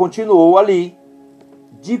ela continuou ali,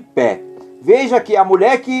 de pé. Veja que a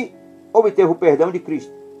mulher que obteve o perdão de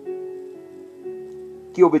Cristo,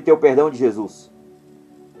 que obteve o perdão de Jesus,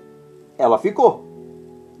 ela ficou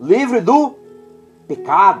livre do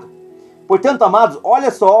pecado. Portanto, amados,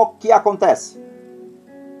 olha só o que acontece.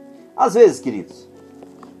 Às vezes, queridos,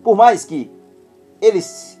 por mais que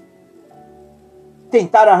eles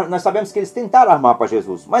tentaram, nós sabemos que eles tentaram armar para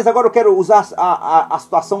Jesus, mas agora eu quero usar a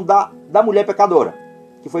situação da mulher pecadora,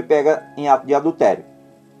 que foi pega em ato de adultério.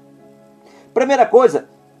 Primeira coisa,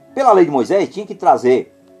 pela lei de Moisés, tinha que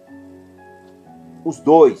trazer os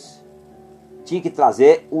dois. Tinha que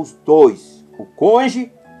trazer os dois. O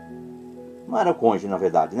cônjuge, não era o cônjuge na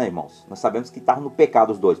verdade, né, irmãos? Nós sabemos que estavam no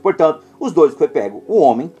pecado os dois. Portanto, os dois que foi pego, o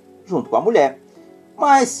homem junto com a mulher.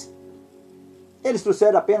 Mas eles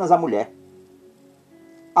trouxeram apenas a mulher.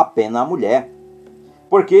 Apenas a mulher.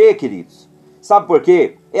 Por quê, queridos? Sabe por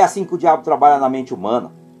quê? É assim que o diabo trabalha na mente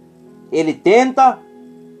humana. Ele tenta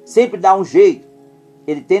sempre dar um jeito.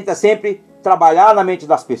 Ele tenta sempre trabalhar na mente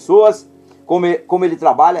das pessoas. Como ele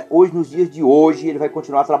trabalha hoje, nos dias de hoje, ele vai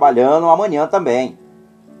continuar trabalhando amanhã também.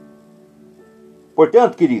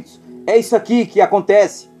 Portanto, queridos, é isso aqui que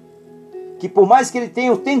acontece. Que por mais que ele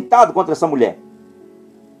tenha tentado contra essa mulher,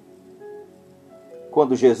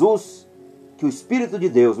 quando Jesus, que o Espírito de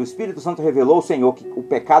Deus, o Espírito Santo revelou ao Senhor que o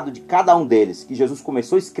pecado de cada um deles, que Jesus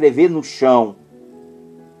começou a escrever no chão,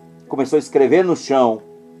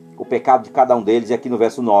 o pecado de cada um deles, e aqui no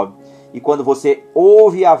verso 9, e quando você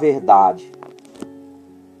ouve a verdade,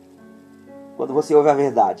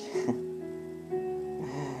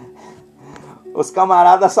 os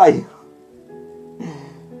camaradas saíram,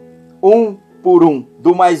 um por um,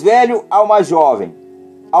 do mais velho ao mais jovem,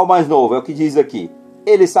 ao mais novo, é o que diz aqui.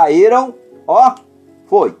 Eles saíram, ó,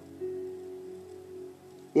 foi.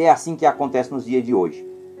 É assim que acontece nos dias de hoje.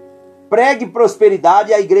 Pregue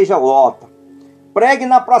prosperidade e a igreja lota. Pregue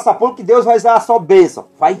na praça pública que Deus vai dar a sua bênção.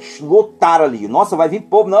 Vai lotar ali. Nossa, vai vir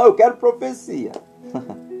povo. Não, eu quero profecia.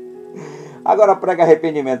 Agora prega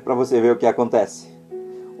arrependimento para você ver o que acontece.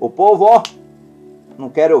 O povo, ó, não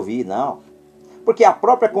quer ouvir, não. Porque a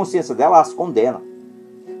própria consciência dela as condena.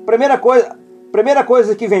 Primeira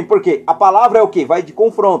coisa que vem, porque a palavra é o que? Vai de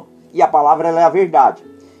confronto. E a palavra ela é a verdade.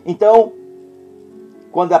 Então,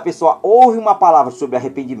 quando a pessoa ouve uma palavra sobre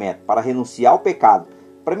arrependimento para renunciar ao pecado,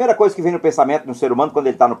 a primeira coisa que vem no pensamento do ser humano quando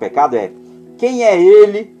ele está no pecado é: quem é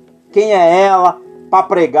ele, quem é ela para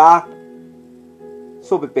pregar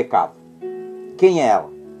sobre pecado? Quem é ela?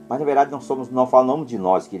 Mas na verdade não falamos de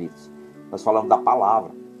nós, queridos. Nós falamos da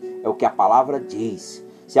palavra. É o que a palavra diz.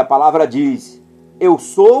 Se a palavra diz eu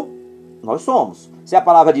sou, nós somos. Se a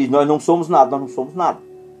palavra diz nós não somos nada, nós não somos nada.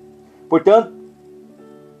 Portanto,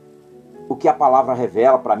 o que a palavra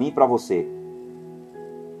revela para mim e para você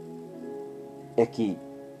é que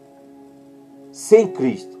sem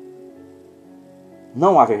Cristo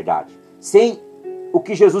não há verdade. Sem o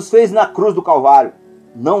que Jesus fez na cruz do Calvário,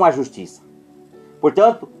 não há justiça.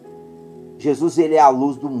 Portanto, Jesus ele é a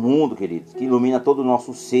luz do mundo, queridos, que ilumina todo o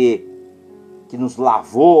nosso ser, que nos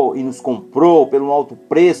lavou e nos comprou pelo alto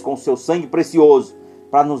preço com o seu sangue precioso,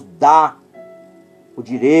 para nos dar o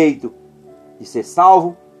direito de ser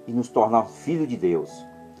salvo e nos tornar filho de Deus.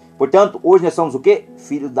 Portanto, hoje nós somos o quê?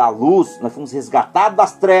 Filho da luz. Nós fomos resgatados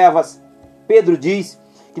das trevas. Pedro diz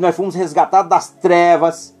que nós fomos resgatados das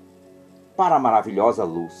trevas para a maravilhosa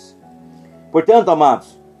luz. Portanto,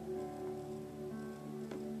 amados,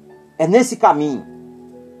 é nesse caminho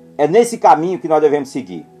que nós devemos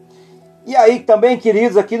seguir. E aí também,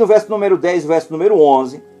 queridos, aqui no verso número 10, verso número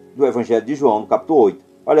 11 do Evangelho de João, no capítulo 8,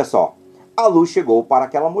 olha só. A luz chegou para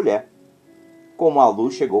aquela mulher, como a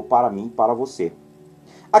luz chegou para mim e para você.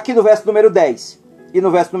 Aqui no verso número 10 e no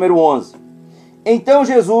verso número 11. Então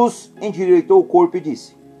Jesus endireitou o corpo e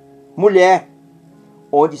disse: mulher,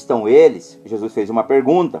 onde estão eles? Jesus fez uma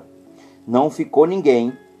pergunta. Não ficou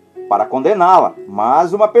ninguém para condená-la,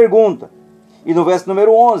 mas uma pergunta. E no verso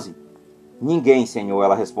número 11. Ninguém, Senhor,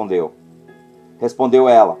 ela respondeu. Respondeu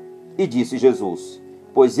ela, e disse Jesus: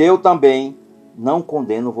 pois eu também não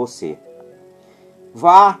condeno você.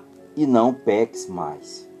 Vá e não peques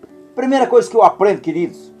mais. Primeira coisa que eu aprendo,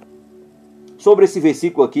 queridos, sobre esse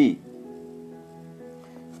versículo aqui,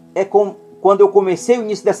 é quando eu comecei o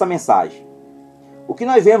início dessa mensagem. O que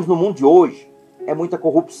nós vemos no mundo de hoje é muita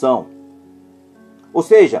corrupção. Ou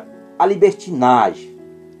seja, a libertinagem.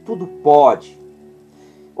 Tudo pode.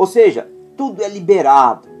 Ou seja, tudo é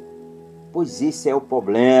liberado. Pois esse é o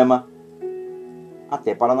problema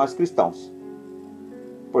até para nós cristãos.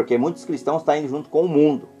 Porque muitos cristãos estão indo junto com o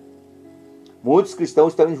mundo. Muitos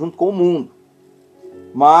cristãos estão indo junto com o mundo.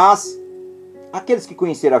 Mas aqueles que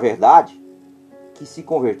conheceram a verdade, que se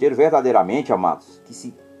converteram verdadeiramente, amados,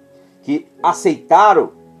 que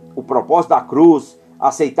aceitaram o propósito da cruz,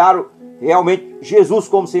 aceitaram realmente Jesus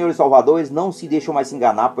como Senhor e Salvador, eles não se deixam mais se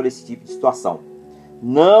enganar por esse tipo de situação.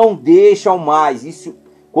 Não deixam mais. Isso,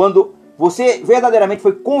 quando você verdadeiramente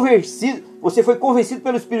foi convencido, você foi convencido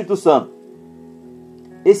pelo Espírito Santo.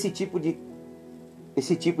 Esse tipo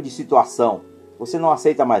de situação, você não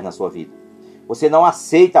aceita mais na sua vida. Você não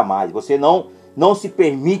aceita mais, você não se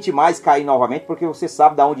permite mais cair novamente, porque você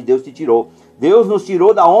sabe de onde Deus te tirou. Deus nos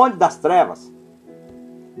tirou da onde? Das trevas.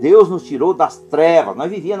 Deus nos tirou das trevas. Nós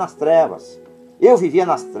vivíamos nas trevas. Eu vivia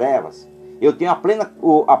nas trevas. Eu tenho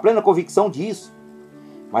a plena convicção disso.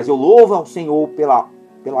 Mas eu louvo ao Senhor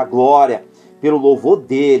pela glória, pelo louvor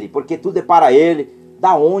dele, porque tudo é para ele,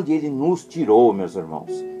 da onde ele nos tirou, meus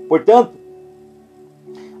irmãos. Portanto,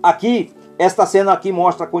 aqui, esta cena aqui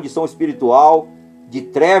mostra a condição espiritual de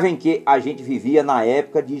treva em que a gente vivia na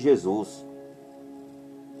época de Jesus.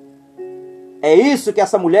 É isso que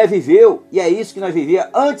essa mulher viveu, e é isso que nós vivíamos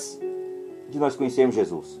antes de nós conhecermos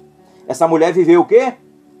Jesus. Essa mulher viveu o quê?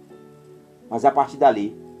 Mas a partir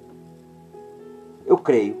dali, eu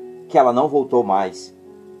creio que ela não voltou mais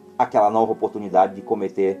àquela nova oportunidade de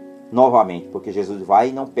cometer novamente, porque Jesus vai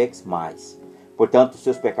e não peques mais. Portanto, os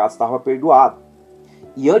seus pecados estavam perdoados.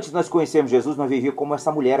 E antes de nós conhecermos Jesus, nós vivíamos como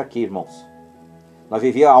essa mulher aqui, irmãos. Nós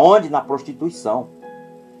vivíamos aonde? Na prostituição.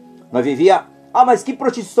 Nós vivíamos... Ah, mas que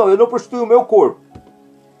prostituição? Eu não prostituo o meu corpo.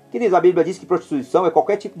 Queridos, a Bíblia diz que prostituição é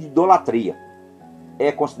qualquer tipo de idolatria. É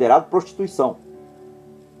considerado prostituição.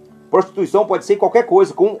 Prostituição pode ser qualquer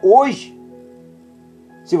coisa, como hoje.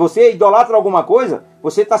 Se você idolatra alguma coisa,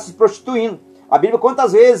 você está se prostituindo. A Bíblia,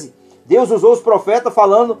 quantas vezes Deus usou os profetas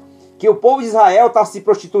falando que o povo de Israel estava se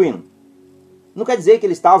prostituindo? Não quer dizer que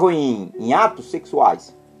eles estavam em atos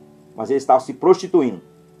sexuais, mas eles estavam se prostituindo.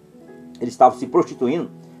 Eles estavam se prostituindo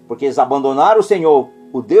porque eles abandonaram o Senhor,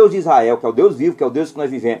 o Deus de Israel, que é o Deus vivo, que é o Deus que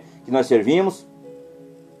nós vivemos, que nós servimos,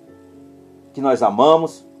 que nós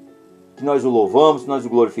amamos, que nós o louvamos, que nós o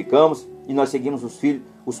glorificamos, e nós seguimos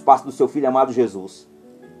os passos do seu Filho amado Jesus.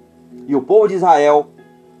 E o povo de Israel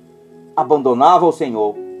abandonava o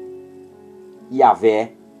Senhor,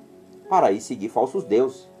 Yahvé, para ir seguir falsos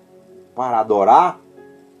deuses, para adorar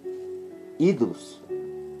ídolos.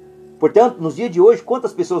 Portanto, nos dias de hoje,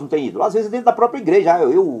 quantas pessoas não têm ídolo? Às vezes dentro da própria igreja.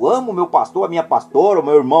 Eu amo meu pastor, a minha pastora, o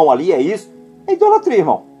meu irmão ali, é isso. É idolatria,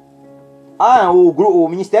 irmão. O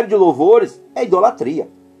ministério de louvores é idolatria.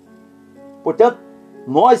 Portanto,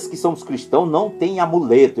 nós que somos cristãos não tem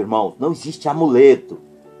amuleto, irmãos. Não existe amuleto.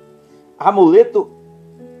 Amuleto,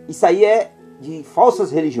 isso aí é de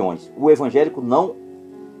falsas religiões. O evangélico não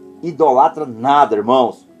idolatra nada,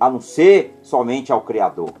 irmãos, a não ser somente ao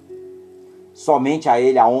Criador. Somente a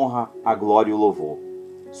Ele a honra, a glória e o louvor.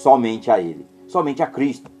 Somente a Ele. Somente a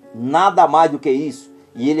Cristo. Nada mais do que isso.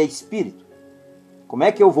 E Ele é Espírito. Como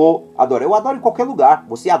é que eu vou adorar? Eu adoro em qualquer lugar.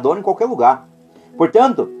 Você adora em qualquer lugar.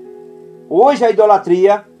 Portanto, hoje a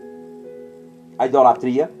idolatria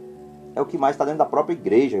é o que mais está dentro da própria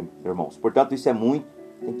igreja, irmãos. Portanto, isso tem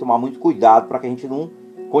que tomar muito cuidado para que a gente não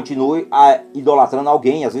continue idolatrando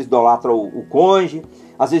alguém. Às vezes idolatra o cônjuge,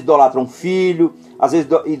 às vezes idolatra um filho, às vezes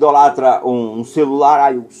idolatra um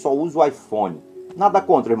celular. Eu só uso o iPhone. Nada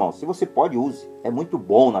contra, irmão. Se você pode, use. É muito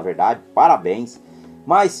bom, na verdade. Parabéns.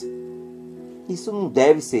 Mas isso não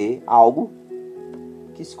deve ser algo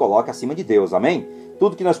que se coloque acima de Deus. Amém?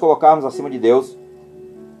 Tudo que nós colocarmos acima de Deus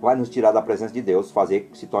vai nos tirar da presença de Deus, fazer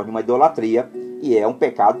que se torne uma idolatria. E é um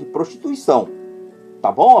pecado de prostituição.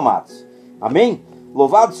 Tá bom, amados? Amém?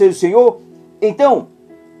 Louvado seja o Senhor. Então,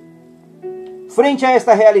 frente a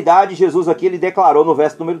esta realidade, Jesus aqui ele declarou no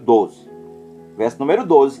verso número 12. verso número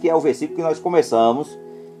 12, que é o versículo que nós começamos,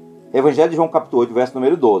 Evangelho de João capítulo 8, verso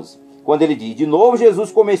número 12. Quando ele diz: de novo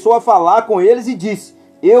Jesus começou a falar com eles e disse: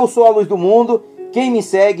 eu sou a luz do mundo, quem me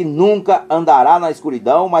segue nunca andará na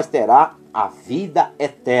escuridão, mas terá a vida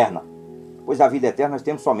eterna. Pois a vida eterna nós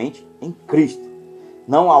temos somente em Cristo.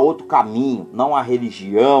 Não há outro caminho, não há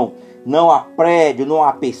religião, não há prédio, não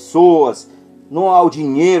há pessoas, não há o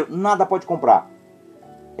dinheiro, nada pode comprar.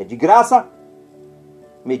 É de graça,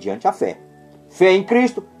 mediante a fé. Fé em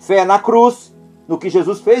Cristo, fé na cruz, no que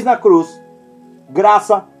Jesus fez na cruz.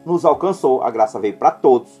 Graça nos alcançou, a graça veio para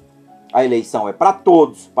todos. A eleição é para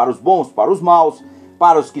todos, para os bons, para os maus,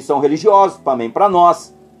 para os que são religiosos, também para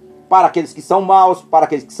nós, para aqueles que são maus, para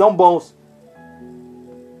aqueles que são bons.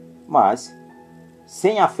 Mas,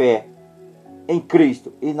 sem a fé em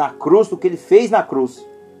Cristo e na cruz, do que ele fez na cruz,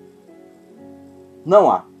 não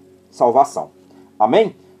há salvação.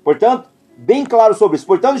 Amém? Portanto, bem claro sobre isso.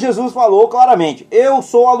 Portanto, Jesus falou claramente: eu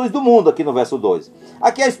sou a luz do mundo, aqui no verso 2.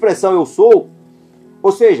 Aqui a expressão eu sou,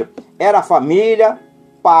 ou seja, era a família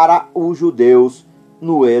para os judeus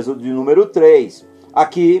no Êxodo de número 3.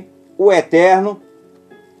 Aqui, o eterno,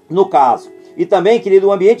 no caso. E também, querido,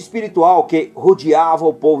 o ambiente espiritual que rodeava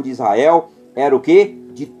o povo de Israel era o quê?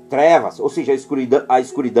 De trevas. Ou seja, a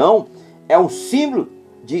escuridão é um símbolo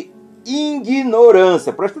de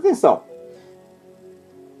ignorância. Presta atenção.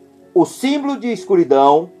 O símbolo de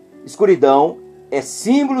escuridão é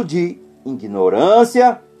símbolo de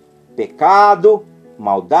ignorância, pecado,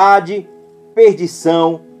 maldade,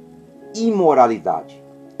 perdição, imoralidade.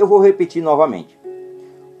 Eu vou repetir novamente.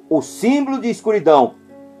 O símbolo de escuridão,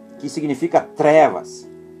 que significa trevas.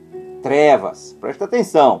 Trevas. Presta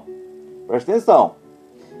atenção. Presta atenção.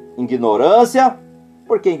 Ignorância.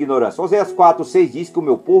 Por que ignorância? Oséias 4:6 diz que o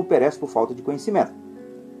meu povo perece por falta de conhecimento.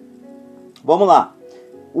 Vamos lá.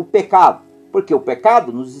 O pecado. Porque o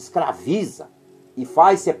pecado nos escraviza e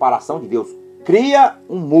faz separação de Deus. Cria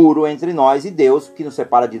um muro entre nós e Deus. O que nos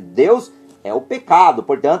separa de Deus é o pecado.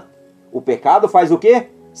 Portanto, o pecado faz o quê?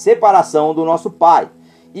 Separação do nosso Pai.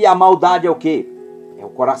 E a maldade é o quê? É o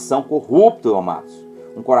coração corrupto, amados.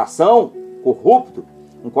 Um coração corrupto,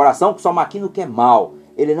 um coração que só maquina o que é mal.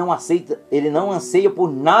 Ele não anseia por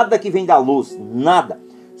nada que vem da luz, nada.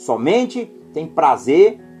 Somente tem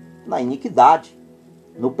prazer na iniquidade,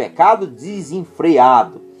 no pecado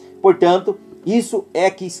desenfreado. Portanto, isso é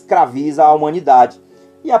que escraviza a humanidade.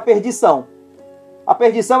 E a perdição. A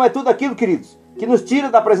perdição é tudo aquilo, queridos, que nos tira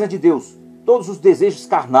da presença de Deus. Todos os desejos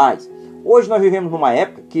carnais. Hoje nós vivemos numa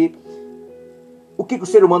época que o que o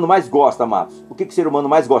ser humano mais gosta, amados? O que o ser humano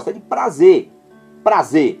mais gosta? É de prazer.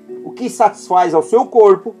 Prazer. O que satisfaz ao seu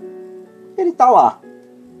corpo, ele está lá.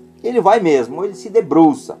 Ele vai mesmo, ele se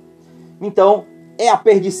debruça. Então, é a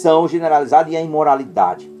perdição generalizada e a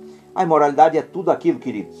imoralidade. A imoralidade é tudo aquilo,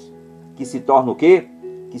 queridos, que se torna o quê?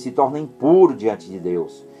 Que se torna impuro diante de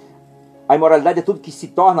Deus. A imoralidade é tudo que se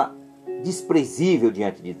torna desprezível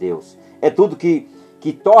diante de Deus. É tudo que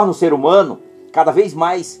torna o ser humano cada vez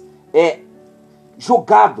mais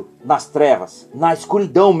jogado nas trevas, na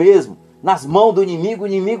escuridão mesmo, nas mãos do inimigo. O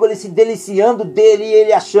inimigo, ele se deliciando dele, e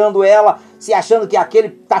ele achando que aquele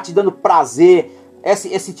está te dando prazer.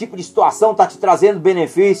 Esse tipo de situação está te trazendo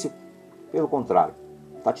benefício. Pelo contrário,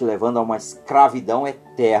 está te levando a uma escravidão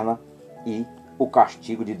eterna e o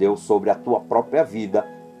castigo de Deus sobre a tua própria vida.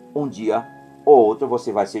 Um dia ou outro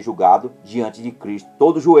você vai ser julgado diante de Cristo.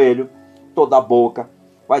 Todo joelho, toda boca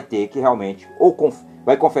vai ter que realmente,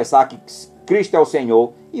 vai confessar que Cristo é o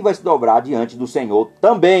Senhor e vai se dobrar diante do Senhor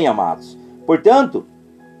também, amados. Portanto,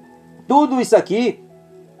 tudo isso aqui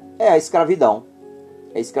é a escravidão.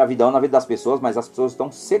 É escravidão na vida das pessoas, mas as pessoas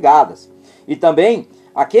estão cegadas. E também,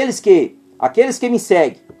 aqueles que me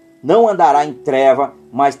seguem, não andará em treva,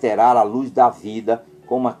 mas terá a luz da vida,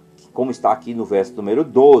 como está aqui no verso número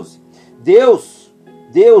 12. Deus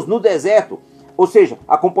no deserto, ou seja,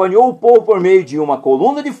 acompanhou o povo por meio de uma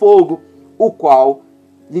coluna de fogo, o qual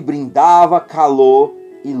lhe brindava calor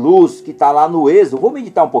e luz, que está lá no Êxodo. Vou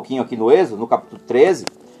meditar um pouquinho aqui no Êxodo, no capítulo 13,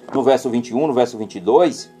 no verso 21, no verso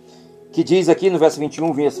 22, que diz aqui no verso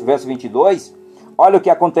 21, verso 22, olha o que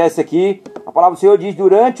acontece aqui. A palavra do Senhor diz: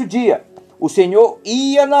 durante o dia, o Senhor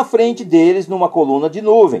ia na frente deles numa coluna de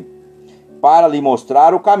nuvem, para lhe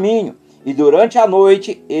mostrar o caminho, e durante a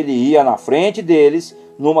noite ele ia na frente deles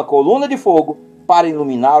numa coluna de fogo, para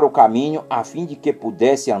iluminar o caminho, a fim de que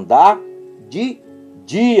pudesse andar de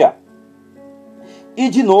dia e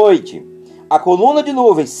de noite. A coluna de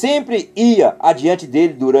nuvem sempre ia adiante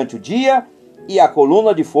dele durante o dia, e a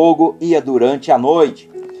coluna de fogo ia durante a noite,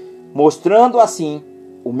 mostrando assim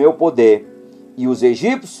o meu poder. E os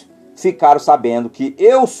egípcios ficaram sabendo que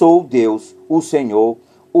eu sou Deus, o Senhor,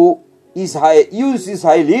 o e os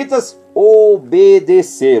israelitas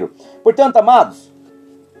obedeceram. Portanto, amados,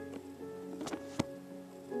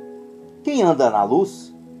 quem anda na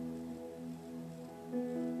luz,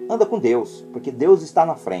 anda com Deus, porque Deus está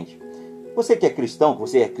na frente. Você que é cristão, que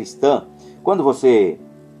você é cristã, quando você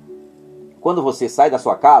sai da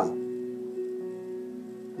sua casa,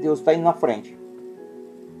 Deus está indo na frente.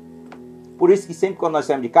 Por isso que sempre quando nós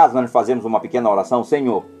saímos de casa, nós fazemos uma pequena oração: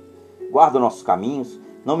 Senhor, guarda nossos caminhos,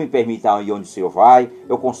 não me permita ir onde o Senhor vai,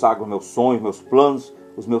 eu consagro meus sonhos, meus planos,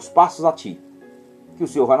 os meus passos a Ti. Que o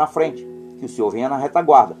Senhor vá na frente, que o Senhor venha na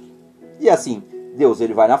retaguarda. E assim, Deus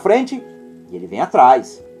ele vai na frente e Ele vem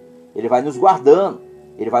atrás. Ele vai nos guardando,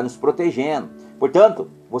 Ele vai nos protegendo. Portanto,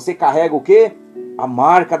 você carrega o quê? A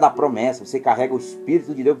marca da promessa. Você carrega o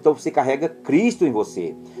Espírito de Deus, então você carrega Cristo em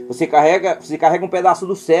você. Você carrega um pedaço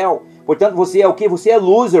do céu. Portanto, você é o quê? Você é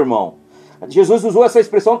luz, irmão. Jesus usou essa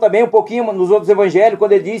expressão também um pouquinho nos outros evangelhos,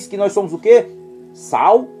 quando ele disse que nós somos o quê?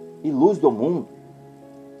 Sal e luz do mundo.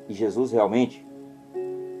 E Jesus realmente,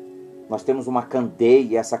 nós temos uma candeia,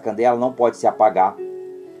 e essa candeia ela não pode se apagar.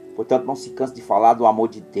 Portanto, não se canse de falar do amor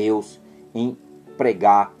de Deus, em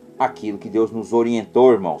pregar aquilo que Deus nos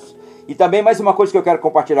orientou, irmãos. E também mais uma coisa que eu quero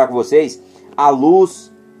compartilhar com vocês: a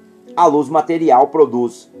luz material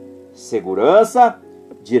produz segurança,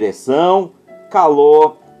 direção,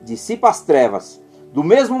 calor, dissipa as trevas. Do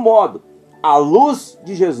mesmo modo, a luz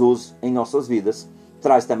de Jesus em nossas vidas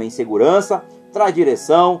traz também segurança, traz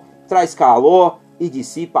direção, traz calor e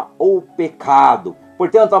dissipa o pecado.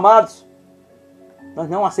 Portanto, amados, nós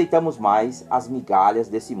não aceitamos mais as migalhas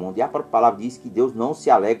desse mundo. E a palavra diz que Deus não se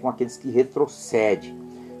alegra com aqueles que retrocedem.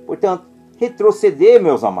 Portanto, retroceder,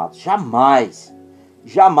 meus amados, jamais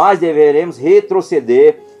deveremos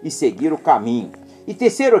retroceder e seguir o caminho. E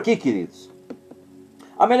terceiro aqui, queridos,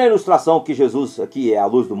 a melhor ilustração que Jesus aqui é a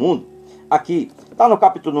luz do mundo, aqui está no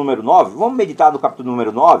capítulo número 9, vamos meditar no capítulo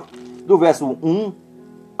número 9, do verso 1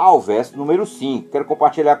 ao verso número 5. Quero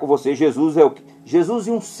compartilhar com vocês, Jesus é o que? Jesus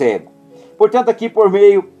e um cego. Portanto, aqui por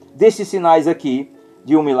meio desses sinais aqui,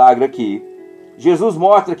 de um milagre aqui, Jesus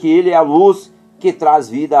mostra que Ele é a luz que traz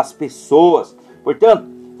vida às pessoas. Portanto,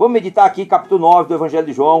 vamos meditar aqui capítulo 9 do Evangelho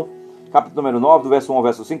de João, capítulo número 9, do verso 1 ao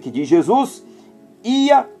verso 5, que diz: Jesus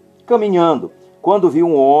ia caminhando quando viu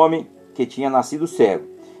um homem que tinha nascido cego.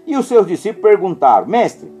 E os seus discípulos perguntaram: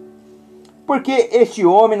 Mestre, por que este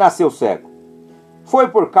homem nasceu cego? Foi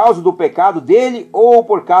por causa do pecado dele ou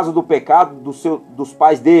por causa do pecado dos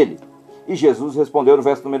pais dele? E Jesus respondeu no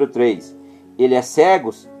verso número 3: Ele é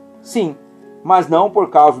cego? Sim, mas não por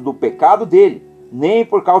causa do pecado dele, nem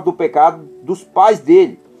por causa do pecado dos pais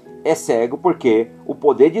dele. É cego porque o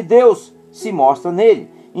poder de Deus se mostra nele.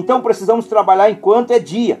 Então precisamos trabalhar enquanto é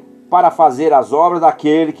dia, para fazer as obras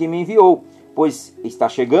daquele que me enviou, pois está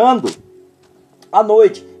chegando a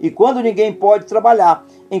noite, e quando ninguém pode trabalhar.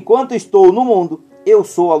 Enquanto estou no mundo, eu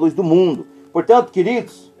sou a luz do mundo. Portanto,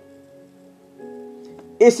 queridos,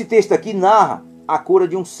 esse texto aqui narra a cura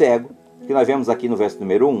de um cego, que nós vemos aqui no verso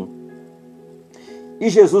número 1. E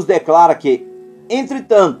Jesus declara que,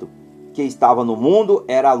 entretanto, que estava no mundo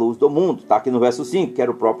era a luz do mundo. Está aqui no verso 5, que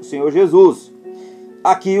era o próprio Senhor Jesus.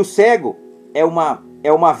 Aqui o cego é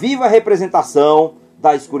uma viva representação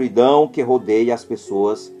da escuridão que rodeia as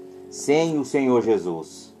pessoas sem o Senhor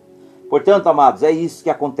Jesus. Portanto, amados, é isso que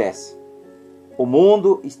acontece. O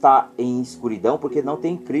mundo está em escuridão porque não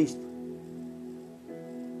tem Cristo.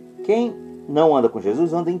 Quem não anda com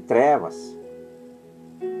Jesus anda em trevas.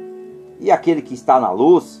 E aquele que está na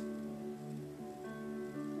luz,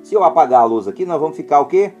 se eu apagar a luz aqui, nós vamos ficar o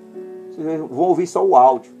quê? Vocês vão ouvir só o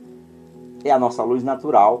áudio. É a nossa luz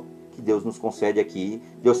natural que Deus nos concede aqui.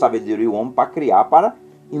 Deus sabedoria o homem para criar, para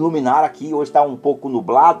iluminar aqui. Hoje está um pouco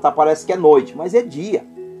nublado, tá, parece que é noite, mas é dia.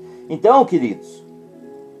 Então, queridos,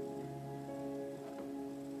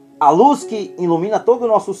 a luz que ilumina todo o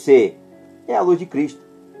nosso ser é a luz de Cristo.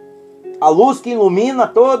 A luz que ilumina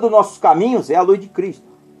todos os nossos caminhos é a luz de Cristo.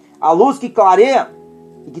 A luz que clareia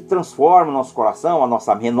e que transforma o nosso coração,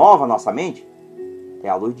 renova a nossa mente, é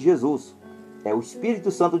a luz de Jesus. É o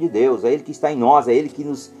Espírito Santo de Deus, é Ele que está em nós, é Ele que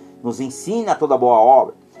nos ensina toda boa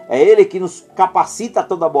obra, é Ele que nos capacita a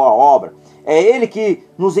toda boa obra, é Ele que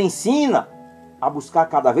nos ensina a buscar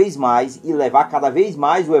cada vez mais e levar cada vez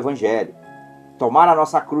mais o Evangelho, tomar a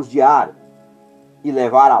nossa cruz diária e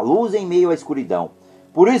levar a luz em meio à escuridão.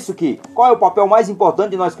 Por isso que, qual é o papel mais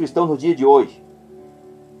importante de nós cristãos no dia de hoje?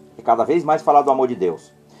 É cada vez mais falar do amor de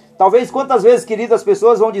Deus. Talvez quantas vezes, queridas, as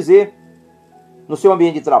pessoas vão dizer no seu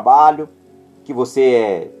ambiente de trabalho que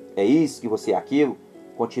você é isso, que você é aquilo.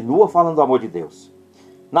 Continua falando do amor de Deus.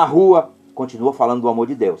 Na rua, continua falando do amor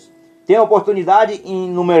de Deus. Tem oportunidade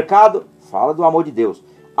no mercado, fala do amor de Deus.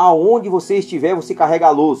 aonde você estiver, você carrega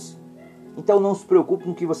a luz. Então não se preocupe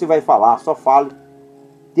com o que você vai falar, só fale.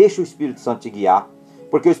 Deixa o Espírito Santo te guiar,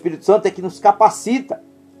 porque o Espírito Santo é que nos capacita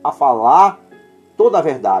a falar toda a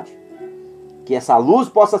verdade. Que essa luz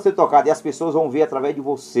possa ser tocada e as pessoas vão ver através de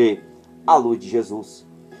você a luz de Jesus.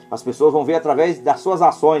 As pessoas vão ver através das suas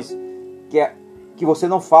ações que você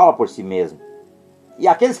não fala por si mesmo. E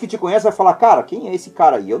aqueles que te conhecem vão falar, cara, quem é esse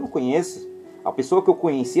cara aí? Eu não conheço. A pessoa que eu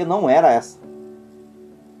conhecia não era essa.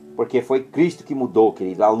 Porque foi Cristo que mudou,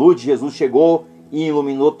 querido. A luz de Jesus chegou e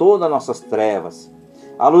iluminou todas as nossas trevas.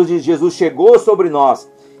 A luz de Jesus chegou sobre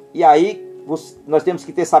nós. E aí nós temos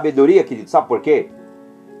que ter sabedoria, querido. Sabe por quê?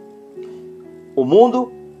 O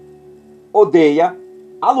mundo odeia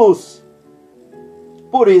a luz.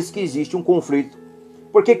 Por isso que existe um conflito.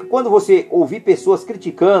 Porque quando você ouvir pessoas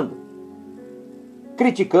criticando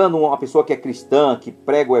uma pessoa que é cristã, que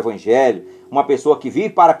prega o evangelho, uma pessoa que vive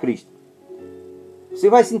para Cristo, você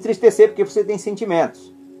vai se entristecer porque você tem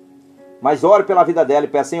sentimentos. Mas ore pela vida dela e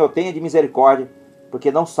peça, Senhor, tenha de misericórdia,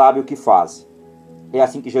 porque não sabe o que faz. É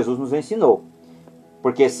assim que Jesus nos ensinou.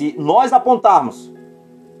 Porque se nós apontarmos,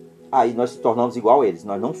 aí nós se tornamos igual a eles.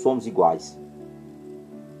 Nós não somos iguais.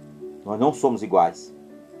 Nós não somos iguais.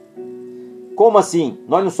 Como assim?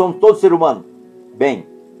 Nós não somos todos seres humanos? Bem,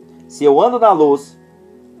 se eu ando na luz,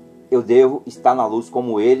 eu devo estar na luz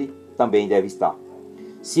como ele também deve estar.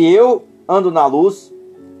 Se eu ando na luz,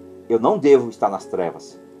 eu não devo estar nas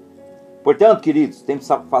trevas. Portanto, queridos, temos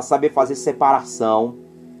que saber fazer separação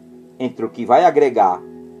entre o que vai agregar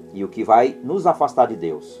e o que vai nos afastar de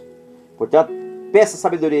Deus. Portanto, peça a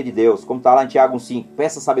sabedoria de Deus, como está lá em Tiago 1,5,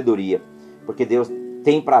 peça sabedoria, porque Deus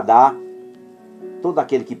tem para dar todo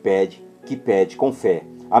aquele que pede com fé.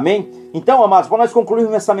 Amém? Então, amados, para nós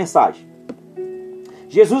concluirmos essa mensagem,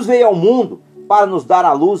 Jesus veio ao mundo para nos dar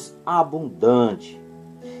a luz abundante.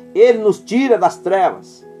 Ele nos tira das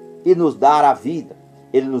trevas e nos dá a vida.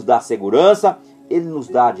 Ele nos dá segurança, Ele nos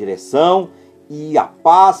dá a direção e a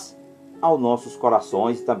paz aos nossos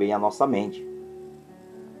corações e também à nossa mente.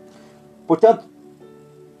 Portanto,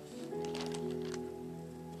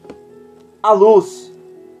 a luz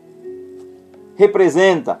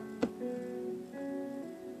representa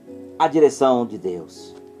a direção de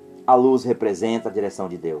Deus. A luz representa a direção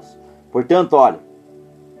de Deus. Portanto, olha,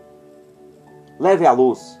 leve a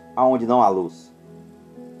luz aonde não há luz.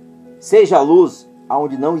 Seja a luz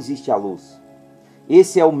aonde não existe a luz.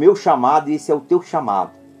 Esse é o meu chamado e esse é o teu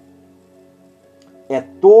chamado. É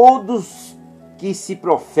todos que se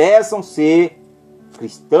professam ser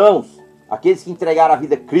cristãos, aqueles que entregaram a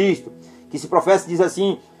vida a Cristo, que se professam e dizem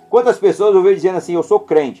assim, quantas pessoas eu vejo dizendo assim, eu sou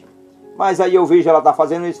crente, mas aí eu vejo ela está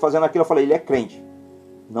fazendo isso, fazendo aquilo, eu falei, ele é crente,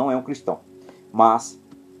 não é um cristão. Mas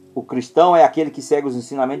o cristão é aquele que segue os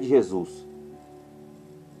ensinamentos de Jesus,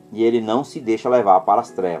 e ele não se deixa levar para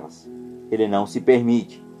as trevas, ele não se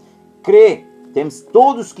permite. Crer, temos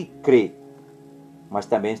todos que crer, mas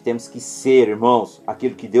também temos que ser, irmãos,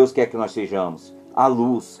 aquilo que Deus quer que nós sejamos, a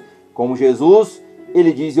luz. Como Jesus,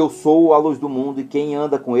 ele diz, eu sou a luz do mundo e quem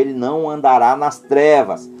anda com ele não andará nas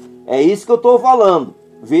trevas. É isso que eu estou falando.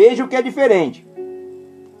 Veja o que é diferente.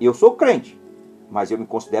 Eu sou crente, mas eu me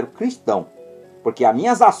considero cristão, porque as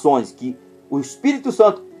minhas ações que o Espírito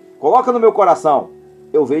Santo coloca no meu coração,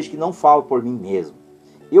 eu vejo que não falo por mim mesmo.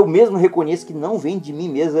 Eu mesmo reconheço que não vem de mim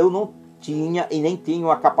mesmo, eu não tinha e nem tenho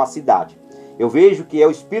a capacidade. Eu vejo que é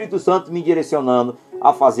o Espírito Santo me direcionando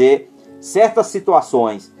a fazer certas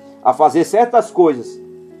situações, a fazer certas coisas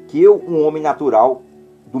que eu, um homem natural,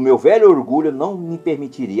 do meu velho orgulho, não me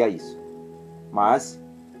permitiria isso. Mas,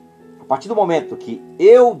 a partir do momento que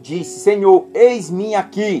eu disse, Senhor, eis-me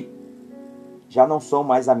aqui, já não são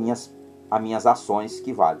mais as minhas ações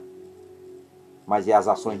que valem, mas é as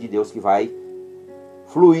ações de Deus que vai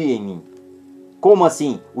fluir em mim. Como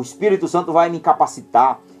assim? O Espírito Santo vai me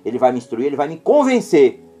capacitar, ele vai me instruir, ele vai me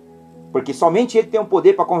convencer. Porque somente ele tem o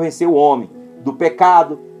poder para convencer o homem do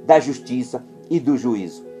pecado, da justiça e do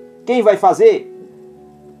juízo. Quem vai fazer?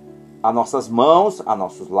 As nossas mãos, a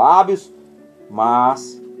nossos lábios,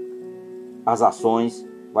 mas as ações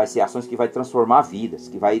vai ser ações que vai transformar vidas,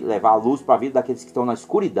 que vai levar a luz para a vida daqueles que estão na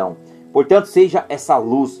escuridão. Portanto, seja essa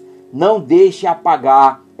luz, não deixe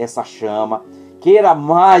apagar essa chama, queira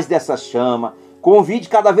mais dessa chama, convide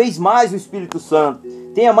cada vez mais o Espírito Santo,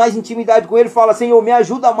 tenha mais intimidade com ele, fala, Senhor, me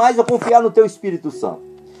ajuda mais a confiar no teu Espírito Santo.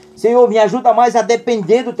 Senhor, me ajuda mais a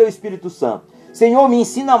depender do teu Espírito Santo. Senhor, me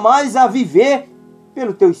ensina mais a viver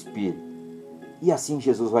pelo teu Espírito. E assim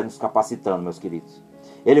Jesus vai nos capacitando, meus queridos.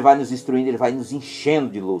 Ele vai nos instruindo, ele vai nos enchendo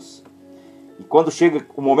de luz. E quando chega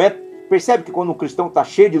o momento, percebe que quando um cristão está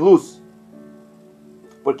cheio de luz,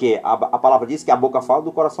 porque a palavra diz que a boca fala,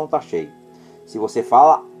 do coração está cheio. Se você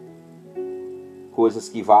fala coisas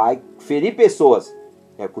que vai ferir pessoas,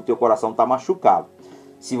 é que o teu coração está machucado.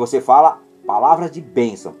 Se você fala palavras de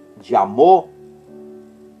bênção, de amor,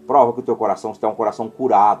 prova que o teu coração está um coração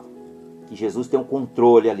curado. Que Jesus tem um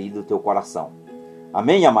controle ali do teu coração.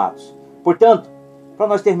 Amém, amados? Portanto, para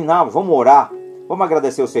nós terminarmos, vamos orar. Vamos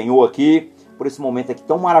agradecer ao Senhor aqui por esse momento aqui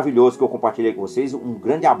tão maravilhoso que eu compartilhei com vocês. Um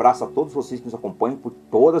grande abraço a todos vocês que nos acompanham por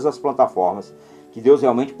todas as plataformas. Que Deus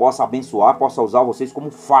realmente possa abençoar, possa usar vocês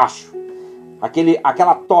como facho.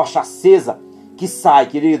 Aquela tocha acesa que sai,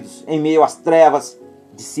 queridos, em meio às trevas,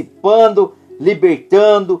 dissipando,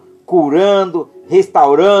 libertando, curando,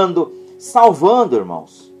 restaurando, salvando,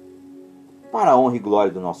 irmãos, para a honra e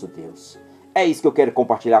glória do nosso Deus. É isso que eu quero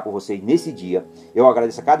compartilhar com vocês nesse dia. Eu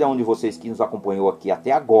agradeço a cada um de vocês que nos acompanhou aqui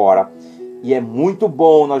até agora. E é muito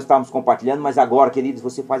bom nós estarmos compartilhando, mas agora, queridos,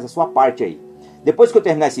 você faz a sua parte aí. Depois que eu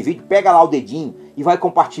terminar esse vídeo, pega lá o dedinho e vai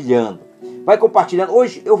compartilhando. Vai compartilhando.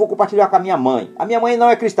 Hoje eu vou compartilhar com a minha mãe. A minha mãe não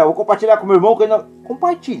é cristã. Eu vou compartilhar com o meu irmão. Que não...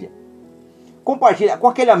 Compartilha. Compartilha com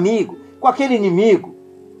aquele amigo, com aquele inimigo.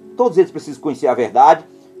 Todos eles precisam conhecer a verdade,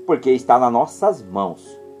 porque está nas nossas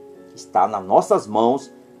mãos. Está nas nossas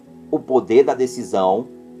mãos o poder da decisão,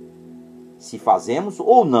 se fazemos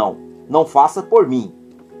ou não. Não faça por mim.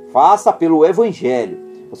 Faça pelo Evangelho.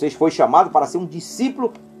 Você foi chamado para ser um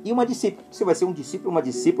discípulo e uma discípula. Você vai ser um discípulo e uma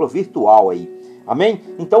discípula virtual aí. Amém?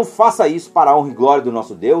 Então faça isso para a honra e glória do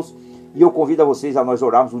nosso Deus. E eu convido a vocês a nós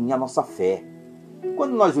orarmos, unir a nossa fé.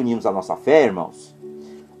 Quando nós unimos a nossa fé, irmãos,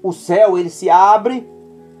 o céu ele se abre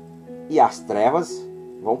e as trevas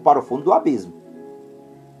vão para o fundo do abismo.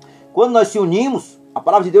 Quando nós se unimos, a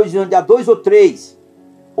palavra de Deus diz onde há 2 ou 3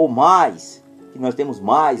 ou mais, que nós temos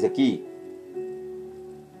mais aqui,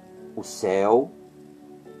 o céu,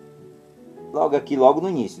 logo aqui, logo no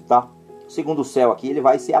início, tá? O segundo céu aqui, ele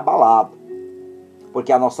vai ser abalado.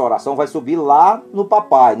 Porque a nossa oração vai subir lá no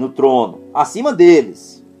papai, no trono, acima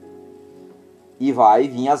deles. E vai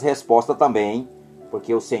vir as respostas também.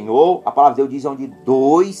 Porque o Senhor, a palavra de Deus diz onde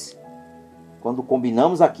 2, quando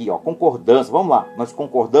combinamos aqui, ó, concordância, vamos lá, nós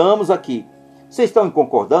concordamos aqui. Vocês estão em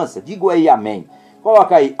concordância? Diga aí amém.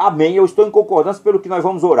 Coloca aí, amém, eu estou em concordância pelo que nós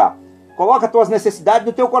vamos orar. Coloca as tuas necessidades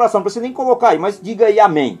no teu coração, não precisa nem colocar aí, mas diga aí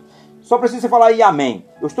amém. Só precisa você falar aí amém.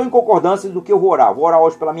 Eu estou em concordância do que eu vou orar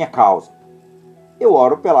hoje pela minha causa. Eu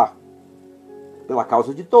oro pela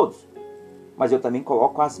causa de todos. Mas eu também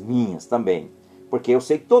coloco as minhas também. Porque eu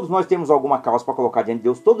sei que todos nós temos alguma causa para colocar diante de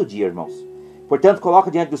Deus todo dia, irmãos. Portanto,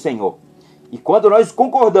 coloca diante do Senhor. E quando nós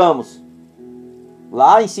concordamos,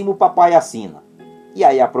 lá em cima o papai assina. E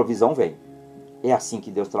aí a provisão vem. É assim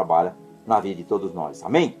que Deus trabalha na vida de todos nós.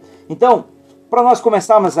 Amém? Então, para nós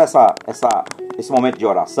começarmos esse momento de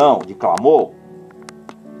oração, de clamor,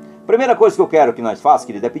 a primeira coisa que eu quero que nós façamos,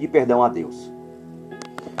 querido, é pedir perdão a Deus.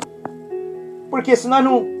 Porque se nós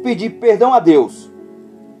não pedir perdão a Deus,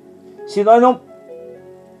 se nós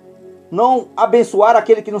não abençoar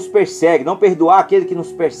aquele que nos persegue, não perdoar aquele que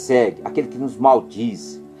nos persegue, aquele que nos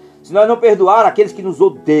maldiz, se nós não perdoar aqueles que nos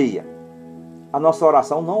odeiam, a nossa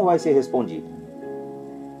oração não vai ser respondida.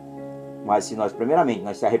 Mas se nós, primeiramente,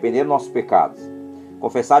 nós se arrepender dos nossos pecados,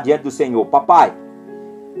 confessar diante do Senhor, papai,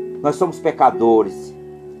 nós somos pecadores,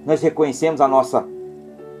 nós reconhecemos a nossa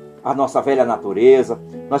velha natureza,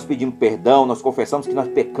 nós pedimos perdão, nós confessamos que nós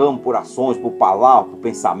pecamos por ações, por palavras, por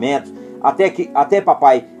pensamentos, até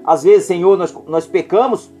papai, às vezes, Senhor, nós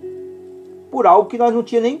pecamos por algo que nós não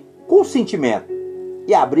tínhamos nem consentimento,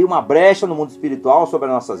 e abrir uma brecha no mundo espiritual sobre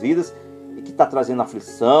as nossas vidas, e que está trazendo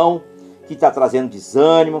aflição, que está trazendo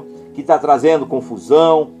desânimo, que está trazendo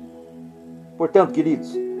confusão. Portanto,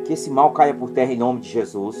 queridos, que esse mal caia por terra em nome de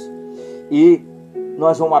Jesus, e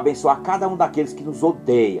nós vamos abençoar cada um daqueles que nos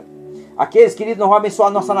odeia. Aqueles, queridos, nós vamos abençoar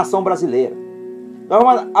a nossa nação brasileira. Nós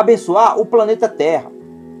vamos abençoar o planeta Terra.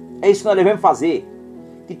 É isso que nós devemos fazer.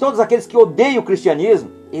 Que todos aqueles que odeiam o cristianismo,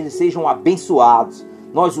 eles sejam abençoados.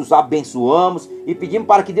 Nós os abençoamos e pedimos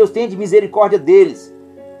para que Deus tenha de misericórdia deles,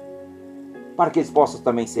 para que eles possam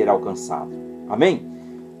também ser alcançados. Amém?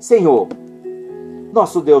 Senhor,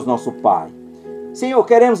 nosso Deus, nosso Pai, Senhor,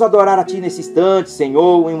 queremos adorar a Ti nesse instante,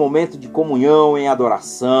 Senhor, em momento de comunhão, em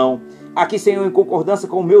adoração. Aqui, Senhor, em concordância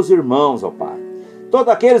com meus irmãos, ó Pai. Todos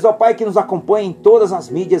aqueles, ó Pai, que nos acompanham em todas as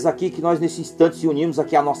mídias aqui, que nós nesse instante se unimos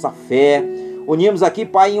aqui à nossa fé. Unimos aqui,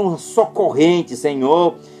 Pai, em uma só corrente,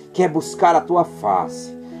 Senhor, que é buscar a Tua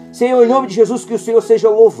face. Senhor, em nome de Jesus, que o Senhor seja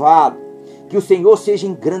louvado, que o Senhor seja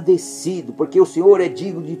engrandecido, porque o Senhor é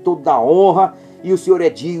digno de toda a honra e o Senhor é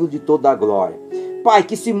digno de toda a glória. Pai,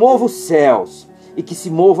 que se mova os céus e que se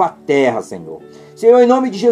mova a terra, Senhor. Senhor, em nome de Jesus,